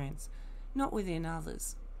experience, not within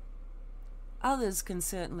others. Others can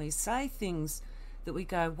certainly say things that we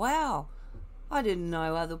go, wow, I didn't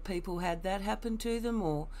know other people had that happen to them,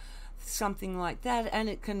 or something like that, and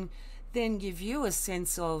it can then give you a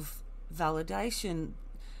sense of validation.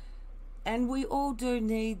 And we all do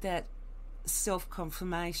need that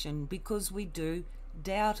self-confirmation, because we do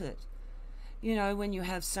doubt it. You know, when you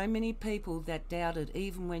have so many people that doubt it,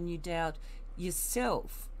 even when you doubt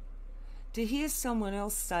yourself, to hear someone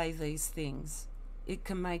else say these things, it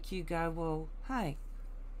can make you go, well, hey,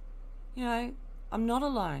 you know, I'm not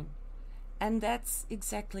alone. And that's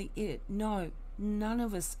exactly it. No, none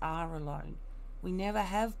of us are alone. We never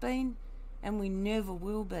have been, and we never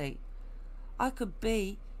will be. I could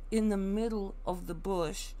be in the middle of the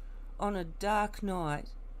bush on a dark night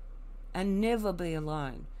and never be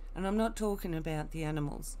alone. And I'm not talking about the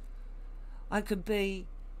animals. I could be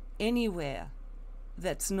anywhere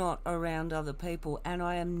that's not around other people, and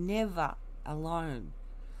I am never alone.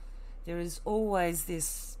 There is always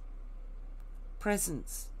this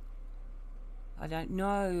presence. I don't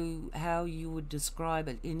know how you would describe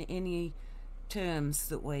it in any terms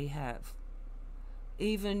that we have.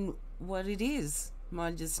 Even what it is.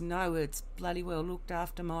 I just know it's bloody well looked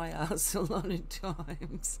after my ass a lot of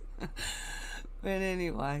times. But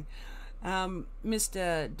anyway,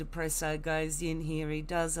 Mr. Depresso goes in here. He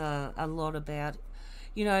does a lot about,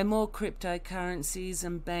 you know, more cryptocurrencies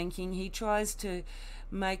and banking. He tries to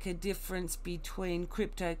make a difference between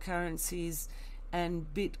cryptocurrencies and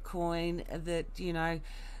Bitcoin, that, you know,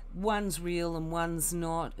 one's real and one's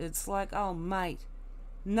not. It's like, oh mate,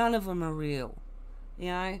 none of them are real. You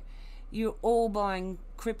know, you're all buying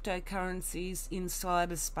cryptocurrencies in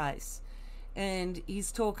cyberspace. And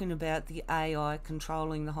he's talking about the AI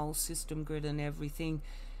controlling the whole system grid and everything.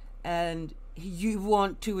 And you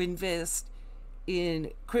want to invest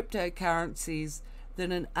in cryptocurrencies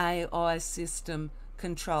that an AI system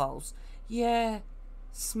controls. Yeah,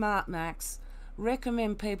 smart Max.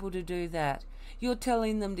 Recommend people to do that. You're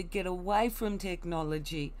telling them to get away from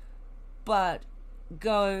technology, but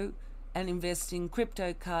go and invest in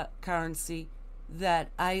cryptocurrency that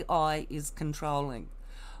AI is controlling.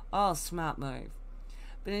 Oh, smart move.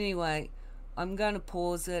 But anyway, I'm going to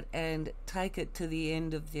pause it and take it to the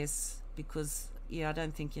end of this, because, yeah, I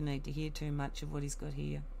don't think you need to hear too much of what he's got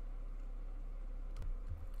here.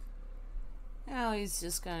 Now he's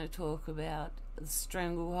just going to talk about the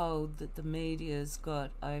stranglehold that the media's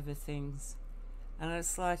got over things. And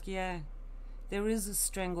it's like, yeah, there is a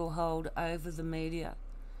stranglehold over the media.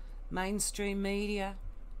 Mainstream media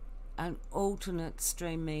and alternate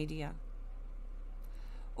stream media.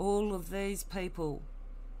 All of these people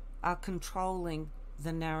are controlling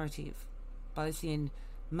the narrative, both in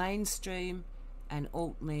mainstream and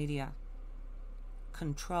alt media.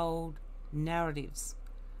 Controlled narratives.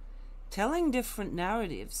 Telling different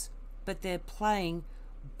narratives, but they're playing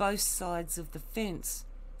both sides of the fence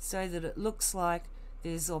so that it looks like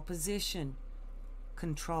there's opposition.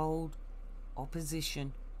 Controlled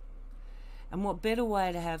opposition. And what better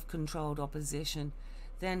way to have controlled opposition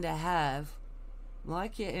than to have,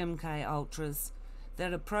 like your MK Ultras,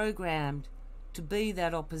 that are programmed to be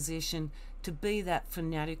that opposition, to be that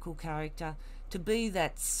fanatical character, to be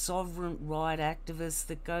that sovereign right activist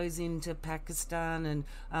that goes into Pakistan and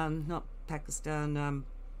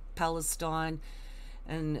Palestine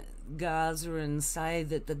and Gaza and say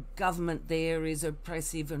that the government there is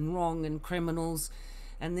oppressive and wrong and criminals.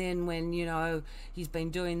 And then when, you know, he's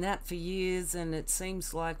been doing that for years and it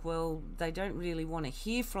seems like, well, they don't really want to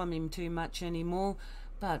hear from him too much anymore.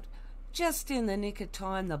 But just in the nick of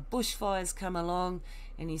time, the bushfires come along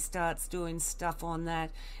and he starts doing stuff on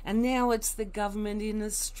that. And now it's the government in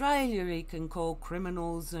Australia he can call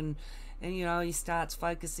criminals, and you know, he starts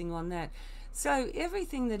focusing on that. So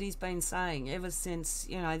everything that he's been saying ever since,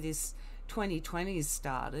 you know, this 2020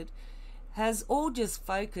 started has all just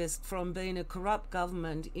focused from being a corrupt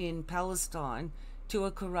government in Palestine to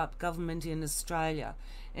a corrupt government in Australia.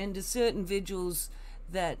 And to certain vigils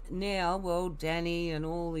that now, well, Danny and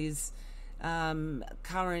all his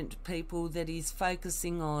current people that he's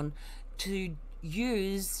focusing on to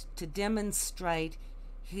use to demonstrate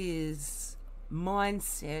his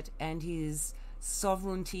mindset and his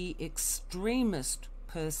sovereignty extremist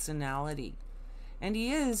personality. And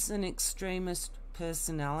he is an extremist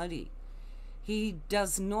personality. He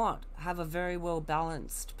does not have a very well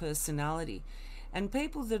balanced personality. And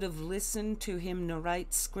people that have listened to him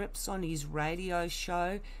narrate scripts on his radio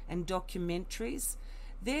show and documentaries,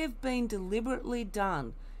 they've been deliberately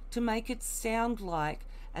done to make it sound like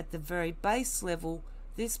at the very base level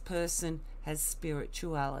this person has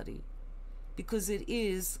spirituality, because it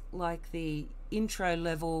is like the intro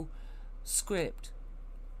level script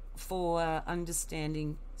for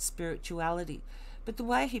understanding spirituality. But the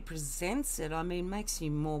way he presents it, I mean, makes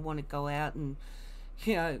you more want to go out and,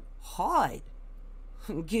 you know, hide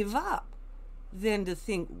and give up than to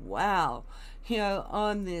think, wow, you know,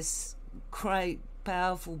 I'm this great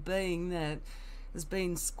powerful being that has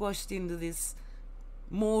been squashed into this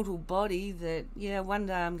mortal body that, yeah, one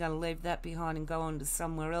day I'm going to leave that behind and go on to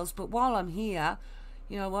somewhere else. But while I'm here,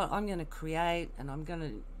 you know what, I'm going to create and I'm going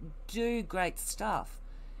to do great stuff.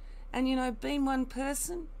 And, you know, being one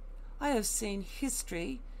person, I have seen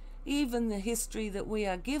history, even the history that we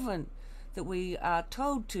are given, that we are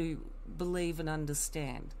told to believe and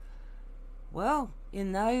understand. Well,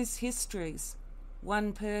 in those histories,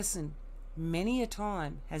 one person many a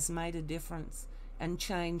time has made a difference and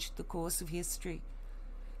changed the course of history.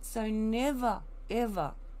 So never,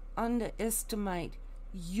 ever underestimate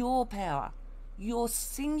your power, your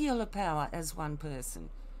singular power as one person.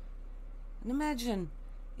 And imagine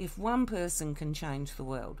if one person can change the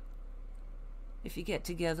world. If you get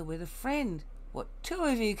together with a friend, what two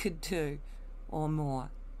of you could do or more.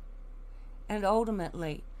 And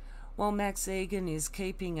ultimately, while Max Igan is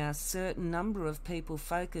keeping a certain number of people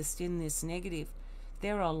focused in this negative,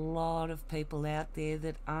 there are a lot of people out there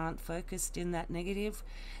that aren't focused in that negative.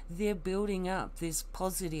 They're building up this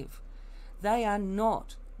positive. They are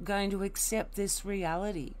not going to accept this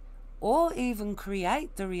reality or even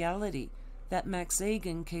create the reality that Max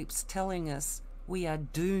Igan keeps telling us we are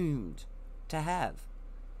doomed to have.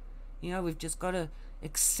 You know, we've just got to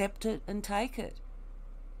accept it and take it.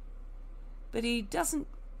 But he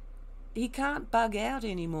can't bug out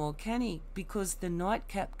anymore, can he? Because the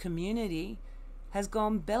Nightcap community has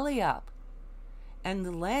gone belly up. And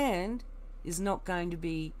the land is not going to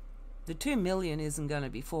be, the 2 million isn't going to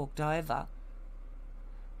be forked over.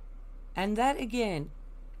 And that again,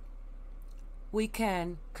 we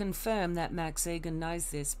can confirm that Max Igan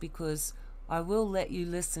knows this, because I will let you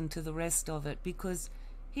listen to the rest of it, because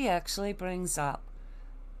he actually brings up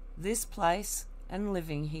this place and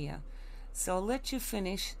living here. So I'll let you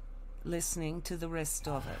finish listening to the rest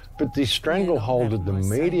of it. But the stranglehold that the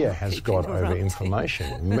media has got over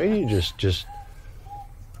information, the media just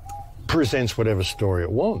presents whatever story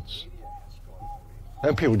it wants.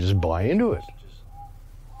 And people just buy into it.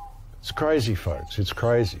 It's crazy, folks. It's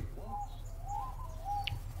crazy.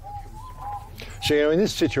 So, you know, in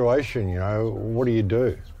this situation, you know, what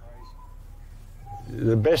do?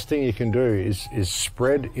 The best thing you can do is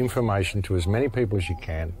spread information to as many people as you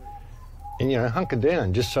can, and, you know, hunker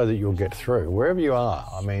down just so that you'll get through. Wherever you are,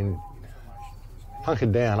 I mean, hunker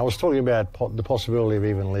down. I was talking about the possibility of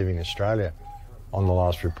even leaving Australia on the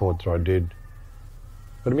last report that I did.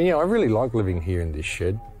 But I mean, yeah, I really like living here in this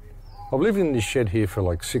shed. I've lived in this shed here for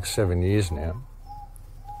like 6-7 years now.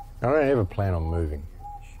 I don't ever plan on moving.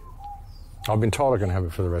 I've been told I can have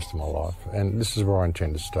it for the rest of my life, and this is where I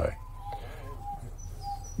intend to stay.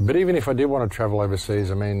 But even if I did want to travel overseas,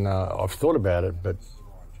 I mean, I've thought about it, but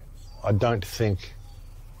I don't think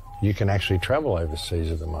you can actually travel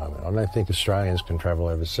overseas at the moment. I don't think Australians can travel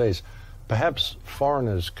overseas. Perhaps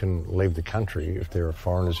foreigners can leave the country. If there are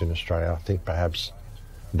foreigners in Australia, I think perhaps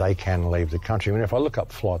they can leave the country. I mean, if I look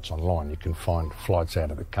up flights online, you can find flights out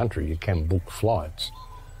of the country. You can book flights.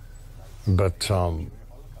 But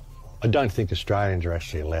I don't think Australians are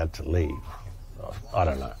actually allowed to leave. I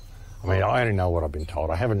don't know. I mean, I only know what I've been told.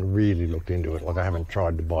 I haven't really looked into it. Like, I haven't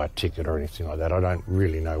tried to buy a ticket or anything like that. I don't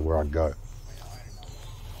really know where I'd go.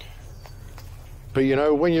 But, you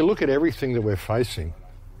know, when you look at everything that we're facing,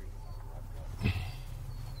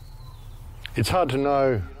 It's hard to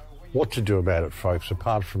know what to do about it, folks,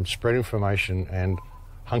 apart from spread information and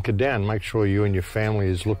hunker down, make sure you and your family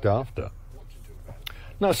is looked after.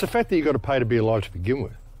 No, it's the fact that you've got to pay to be alive to begin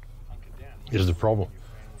with is the problem.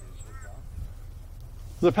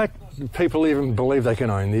 The fact that people even believe they can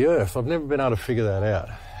own the earth, I've never been able to figure that out,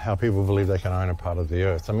 how people believe they can own a part of the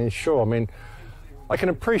earth. I mean, sure, I can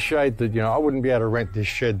appreciate that, I wouldn't be able to rent this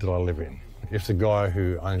shed that I live in if the guy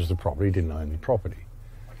who owns the property didn't own the property.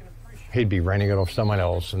 He'd be renting it off someone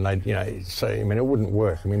else, and they'd, say, it wouldn't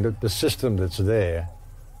work. The system that's there,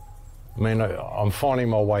 I'm finding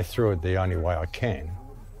my way through it the only way I can,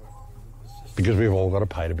 because we've all got to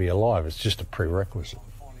pay to be alive. It's just a prerequisite.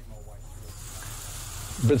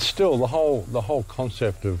 But still, the whole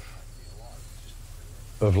concept of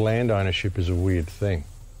land ownership is a weird thing.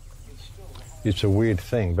 It's a weird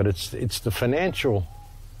thing, but it's the financial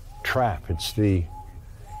trap, it's the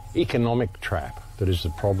economic trap that is the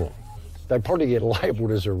problem. They probably get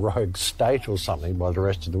labelled as a rogue state or something by the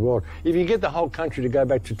rest of the world. If you get the whole country to go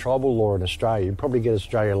back to tribal law in Australia, you'd probably get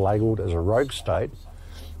Australia labelled as a rogue state.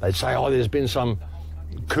 They'd say, there's been some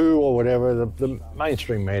coup or whatever. The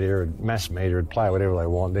mainstream media, mass media would play whatever they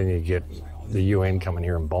want. Then you get the UN coming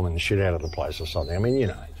here and bombing the shit out of the place or something.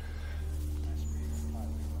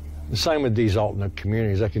 The same with these alternate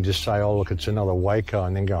communities. They can just say, look, it's another Waco,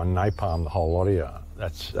 and then go and napalm the whole lot of you.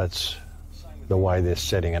 That's the way they're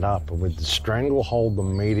setting it up. And with the stranglehold the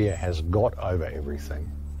media has got over everything.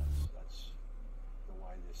 That's the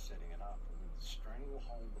way they're setting it up. And with the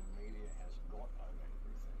stranglehold the media has got over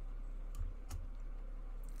everything.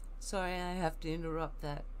 Sorry, I have to interrupt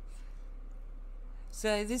that.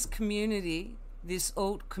 So this community, this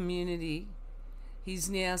alt community, he's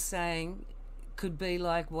now saying could be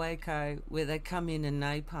like Waco, where they come in and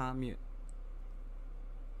napalm you.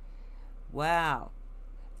 Wow.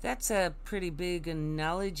 That's a pretty big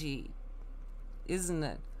analogy, isn't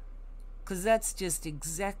it? Because that's just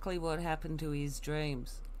exactly what happened to his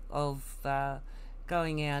dreams of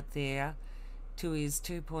going out there to his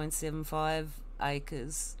 2.75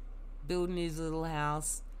 acres, building his little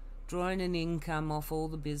house, drawing an income off all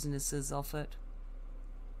the businesses off it.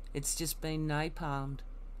 It's just been napalmed,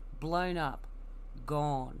 blown up,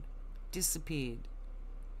 gone, disappeared.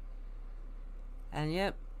 And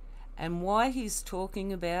yep, and why he's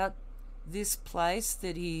talking about this place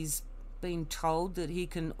that he's been told that he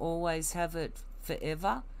can always have it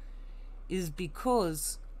forever is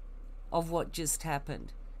because of what just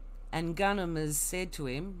happened. And Gunham has said to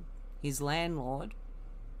him, his landlord,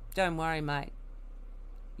 don't worry, mate,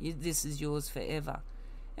 this is yours forever.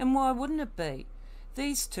 And why wouldn't it be?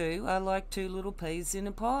 These two are like two little peas in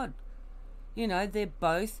a pod. They're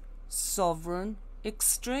both sovereign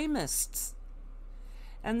extremists.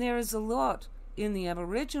 And there is a lot in the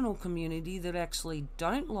Aboriginal community that actually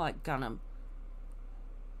don't like Gunham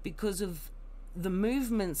because of the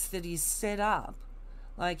movements that he's set up,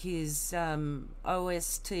 like his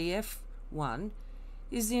OSTF one,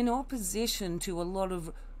 is in opposition to a lot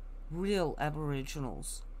of real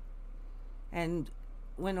Aboriginals. And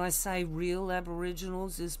when I say real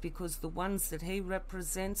Aboriginals is because the ones that he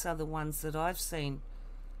represents are the ones that I've seen.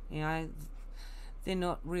 They're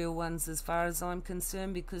not real ones as far as I'm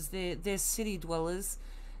concerned, because they're city dwellers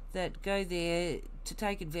that go there to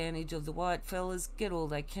take advantage of the white fellas, get all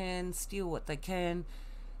they can, steal what they can,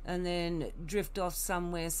 and then drift off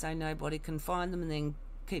somewhere so nobody can find them, and then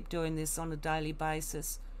keep doing this on a daily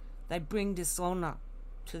basis. They bring dishonour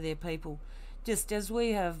to their people, just as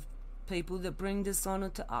we have people that bring dishonour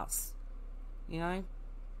to us,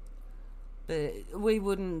 But we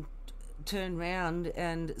wouldn't turn round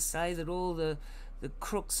and say that all the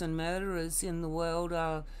crooks and murderers in the world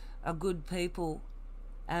are good people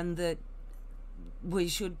and that we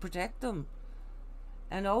should protect them.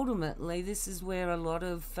 And ultimately, this is where a lot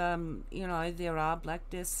of, there are black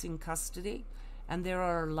deaths in custody, and there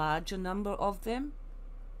are a larger number of them,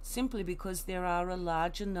 simply because there are a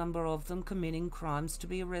larger number of them committing crimes to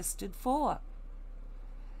be arrested for.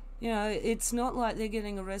 It's not like they're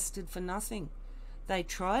getting arrested for nothing. They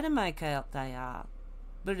try to make out they are,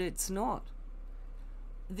 but it's not.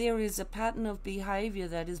 There is a pattern of behaviour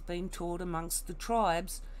that has been taught amongst the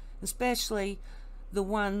tribes, especially the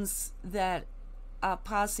ones that are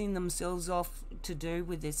passing themselves off to do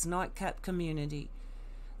with this Nightcap community.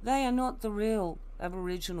 They are not the real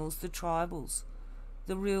Aboriginals, the tribals,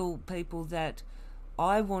 the real people that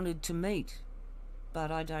I wanted to meet,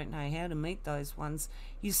 but I don't know how to meet those ones.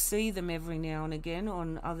 You see them every now and again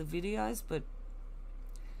on other videos, but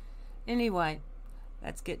anyway,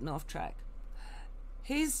 that's getting off track.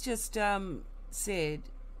 He's just said,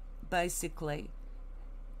 basically,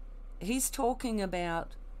 he's talking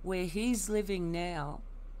about where he's living now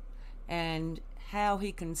and how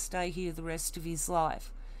he can stay here the rest of his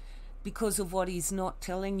life because of what he's not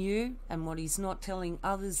telling you and what he's not telling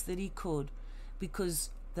others that he could, because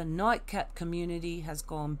the Nightcap community has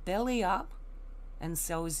gone belly up, and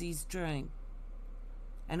so is his dream.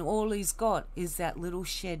 And all he's got is that little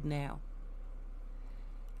shed now.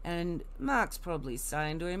 And Mark's probably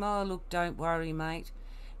saying to him, oh, look, don't worry, mate.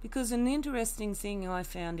 Because an interesting thing I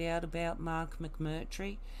found out about Mark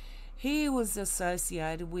McMurtry, he was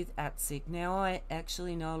associated with ATSIC. Now, I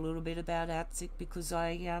actually know a little bit about ATSIC because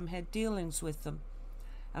I had dealings with them.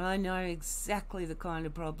 And I know exactly the kind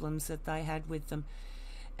of problems that they had with them.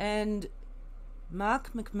 And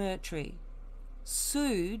Mark McMurtry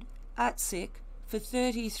sued ATSIC for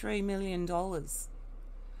 $33 million.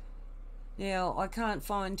 Now, I can't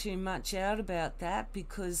find too much out about that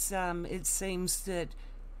because it seems that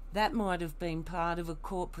that might have been part of a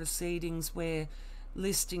court proceedings where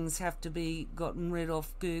listings have to be gotten rid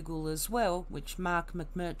of Google as well, which Mark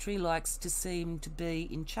McMurtry likes to seem to be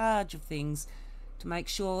in charge of things to make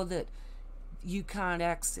sure that you can't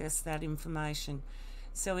access that information.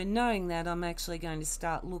 So in knowing that, I'm actually going to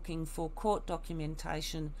start looking for court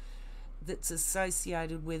documentation that's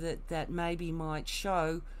associated with it that maybe might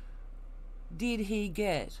show, did he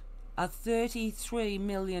get a $33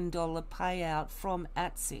 million payout from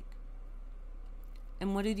ATSIC?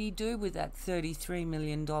 And what did he do with that $33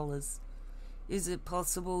 million? Is it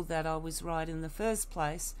possible that I was right in the first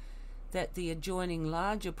place, that the adjoining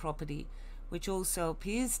larger property, which also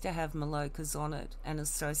appears to have Malokas on it and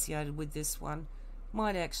associated with this one,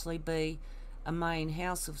 might actually be a main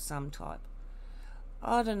house of some type?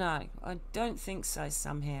 I don't know. I don't think so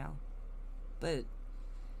somehow. But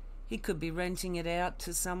he could be renting it out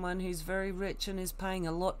to someone who's very rich and is paying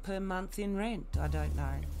a lot per month in rent. I don't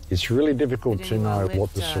know. It's really difficult to know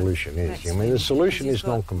what the solution is. I mean, the solution is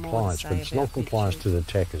non-compliance, but it's non-compliance to the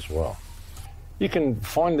tech as well. You can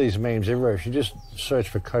find these memes everywhere. If you just search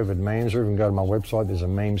for COVID memes or even go to my website, there's a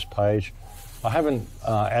memes page. I haven't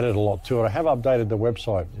added a lot to it. I have updated the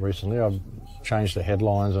website recently. I've changed the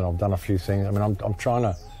headlines and I've done a few things. I mean, I'm trying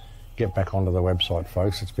to get back onto the website,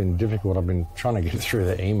 folks. It's been difficult. I've been trying to get through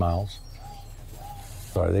the emails.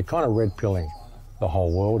 So they're kind of red-pilling the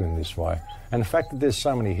whole world in this way. And the fact that there's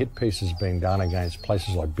so many hit pieces being done against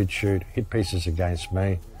places like Bitchute, hit pieces against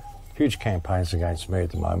me, huge campaigns against me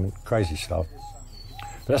at the moment, crazy stuff.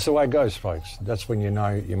 But that's the way it goes, folks. That's when you know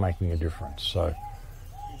you're making a difference. So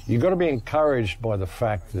you've got to be encouraged by the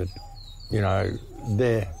fact that, you know,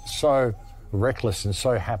 they're so reckless and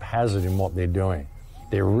so haphazard in what they're doing.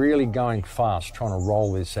 They're really going fast trying to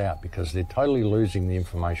roll this out because they're totally losing the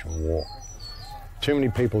information war. Too many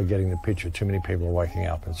people are getting the picture, too many people are waking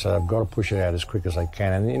up, and so they've got to push it out as quick as they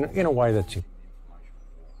can, and in a way that's... Too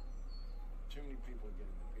many people are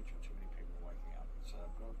getting the picture, too many people are waking up, and so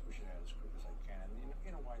they've got to push it out as quick as they can, and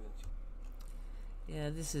in a way that's... Yeah,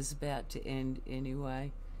 this is about to end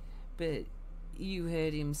anyway, but you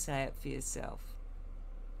heard him say it for yourself.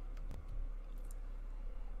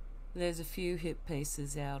 There's a few hit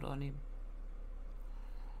pieces out on him.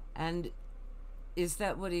 And is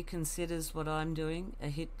that what he considers what I'm doing, a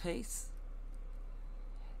hit piece?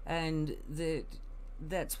 And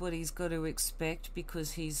that's what he's got to expect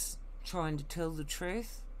because he's trying to tell the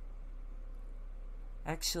truth?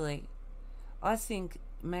 Actually, I think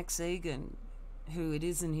Max Igan, who it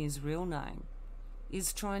isn't his real name,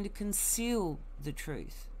 is trying to conceal the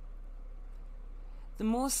truth. The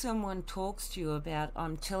more someone talks to you about,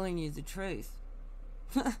 I'm telling you the truth,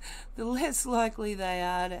 the less likely they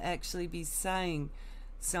are to actually be saying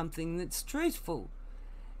something that's truthful.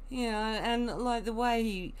 You know, and like the way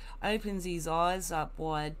he opens his eyes up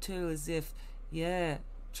wide too, as if, yeah,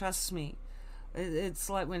 trust me. It's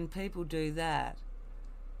like when people do that,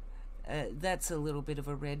 that's a little bit of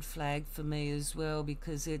a red flag for me as well,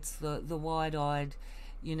 because it's the wide-eyed,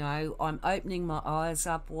 you know, I'm opening my eyes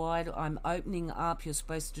up wide, I'm opening up, you're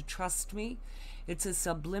supposed to trust me. It's a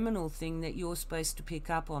subliminal thing that you're supposed to pick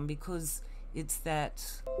up on because it's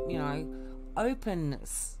that, you know,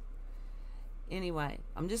 openness. Anyway,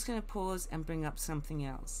 I'm just going to pause and bring up something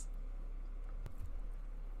else.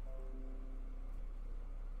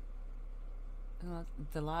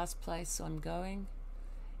 The last place I'm going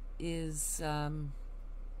is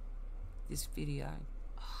this video.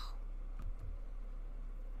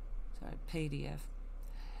 Sorry, PDF.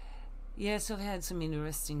 Yes, I've had some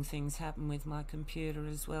interesting things happen with my computer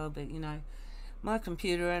as well, but you know, my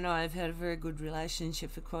computer and I have had a very good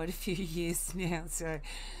relationship for quite a few years now, so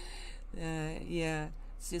yeah,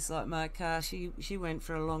 it's just like my car. She went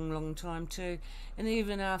for a long time too, and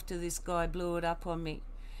even after this guy blew it up on me,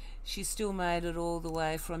 she still made it all the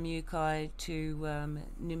way from UK to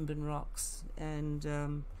Nimbin Rocks,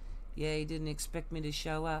 and yeah, he didn't expect me to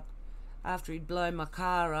show up. After he'd blown my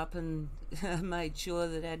car up and made sure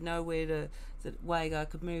that I had nowhere that way I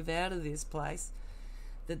could move out of this place,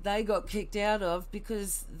 that they got kicked out of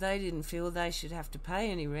because they didn't feel they should have to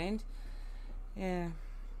pay any rent. Yeah,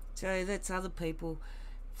 so that's other people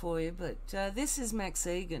for you, but this is Max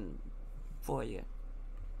Igan for you.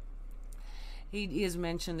 He is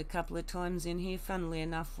mentioned a couple of times in here, funnily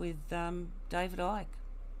enough, with David Icke.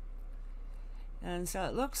 And so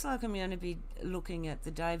it looks like I'm going to be looking at the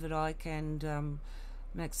David Icke and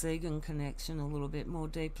Max Igan connection a little bit more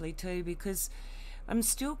deeply too, because I'm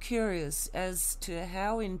still curious as to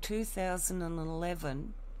how in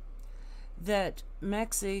 2011 that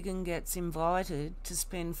Max Igan gets invited to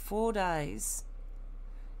spend 4 days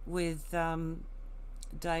with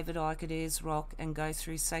David Icke at Ayers Rock and go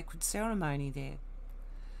through sacred ceremony there.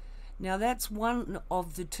 Now that's one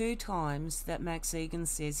of the 2 times that Max Igan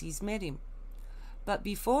says he's met him. But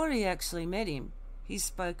before he actually met him, he's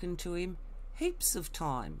spoken to him heaps of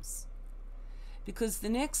times. Because the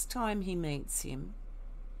next time he meets him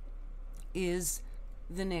is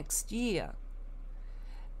the next year.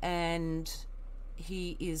 And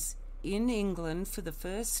he is in England for the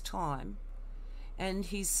first time, and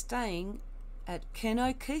he's staying at Ken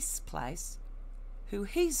O'Keefe's place, who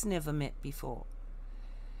he's never met before.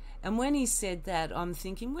 And when he said that, I'm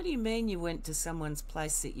thinking, what do you mean you went to someone's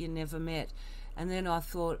place that you never met? And then I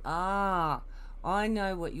thought, I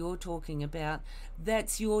know what you're talking about.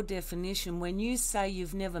 That's your definition. When you say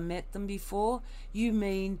you've never met them before, you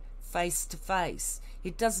mean face to face.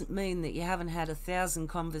 It doesn't mean that you haven't had 1,000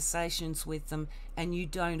 conversations with them and you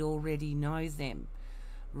don't already know them.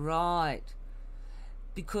 Right.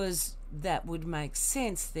 Because that would make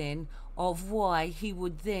sense then of why he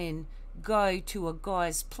would then go to a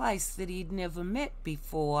guy's place that he'd never met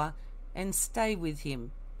before and stay with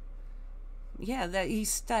him. Yeah, that he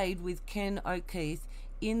stayed with Ken O'Keefe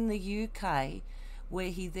in the UK, where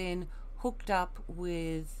he then hooked up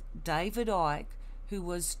with David Icke, who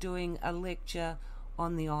was doing a lecture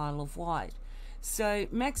on the Isle of Wight. So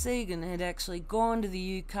Max Igan had actually gone to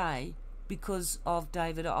the UK because of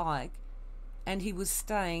David Icke, and he was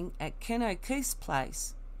staying at Ken O'Keefe's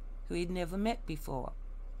place, who he'd never met before.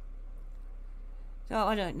 So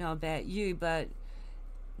I don't know about you, but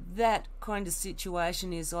that kind of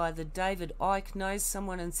situation is either David Icke knows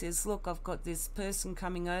someone and says, look, I've got this person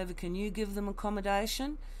coming over, can you give them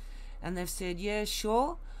accommodation? And they've said, yeah,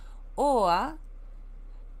 sure. Or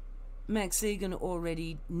Max Igan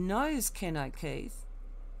already knows Ken O'Keefe,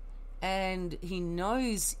 and he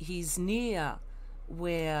knows he's near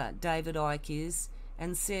where David Icke is,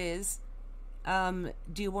 and says,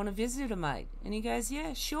 do you want to visit a mate? And he goes,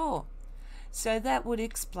 yeah, sure. So that would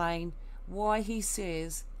explain why he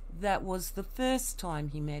says that was the first time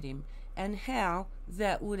he met him, and how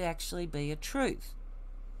that would actually be a truth.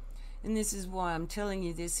 And this is why I'm telling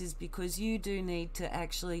you this, is because you do need to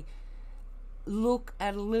actually look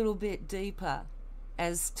at a little bit deeper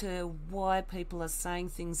as to why people are saying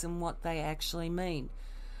things and what they actually mean.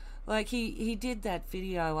 Like he did that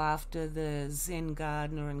video after the Zen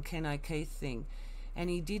Gardener and Ken O'Keefe thing, and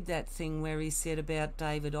he did that thing where he said about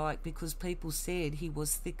David Icke, because people said he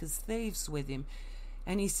was thick as thieves with him,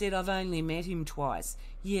 and he said, I've only met him twice.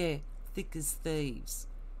 Yeah, thick as thieves.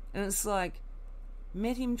 And it's like,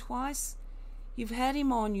 met him twice? You've had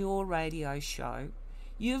him on your radio show,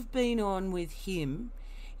 you've been on with him,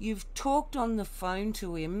 you've talked on the phone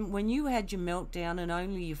to him when you had your meltdown and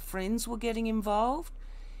only your friends were getting involved.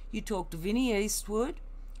 You talked to Vinnie Eastwood,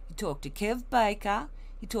 you talked to Kev Baker,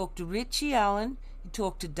 you talked to Richie Allen, you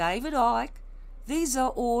talked to David Icke. These are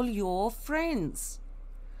all your friends.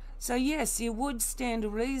 So yes, you would stand a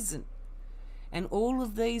reason. And all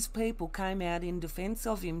of these people came out in defence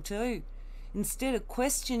of him too. Instead of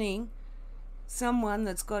questioning someone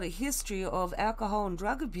that's got a history of alcohol and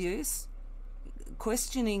drug abuse,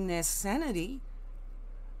 questioning their sanity,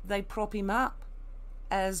 they prop him up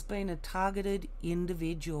as being a targeted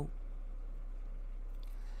individual.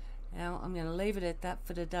 Now I'm going to leave it at that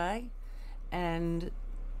for today and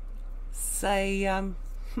say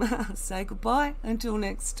say goodbye until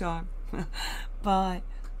next time. Bye.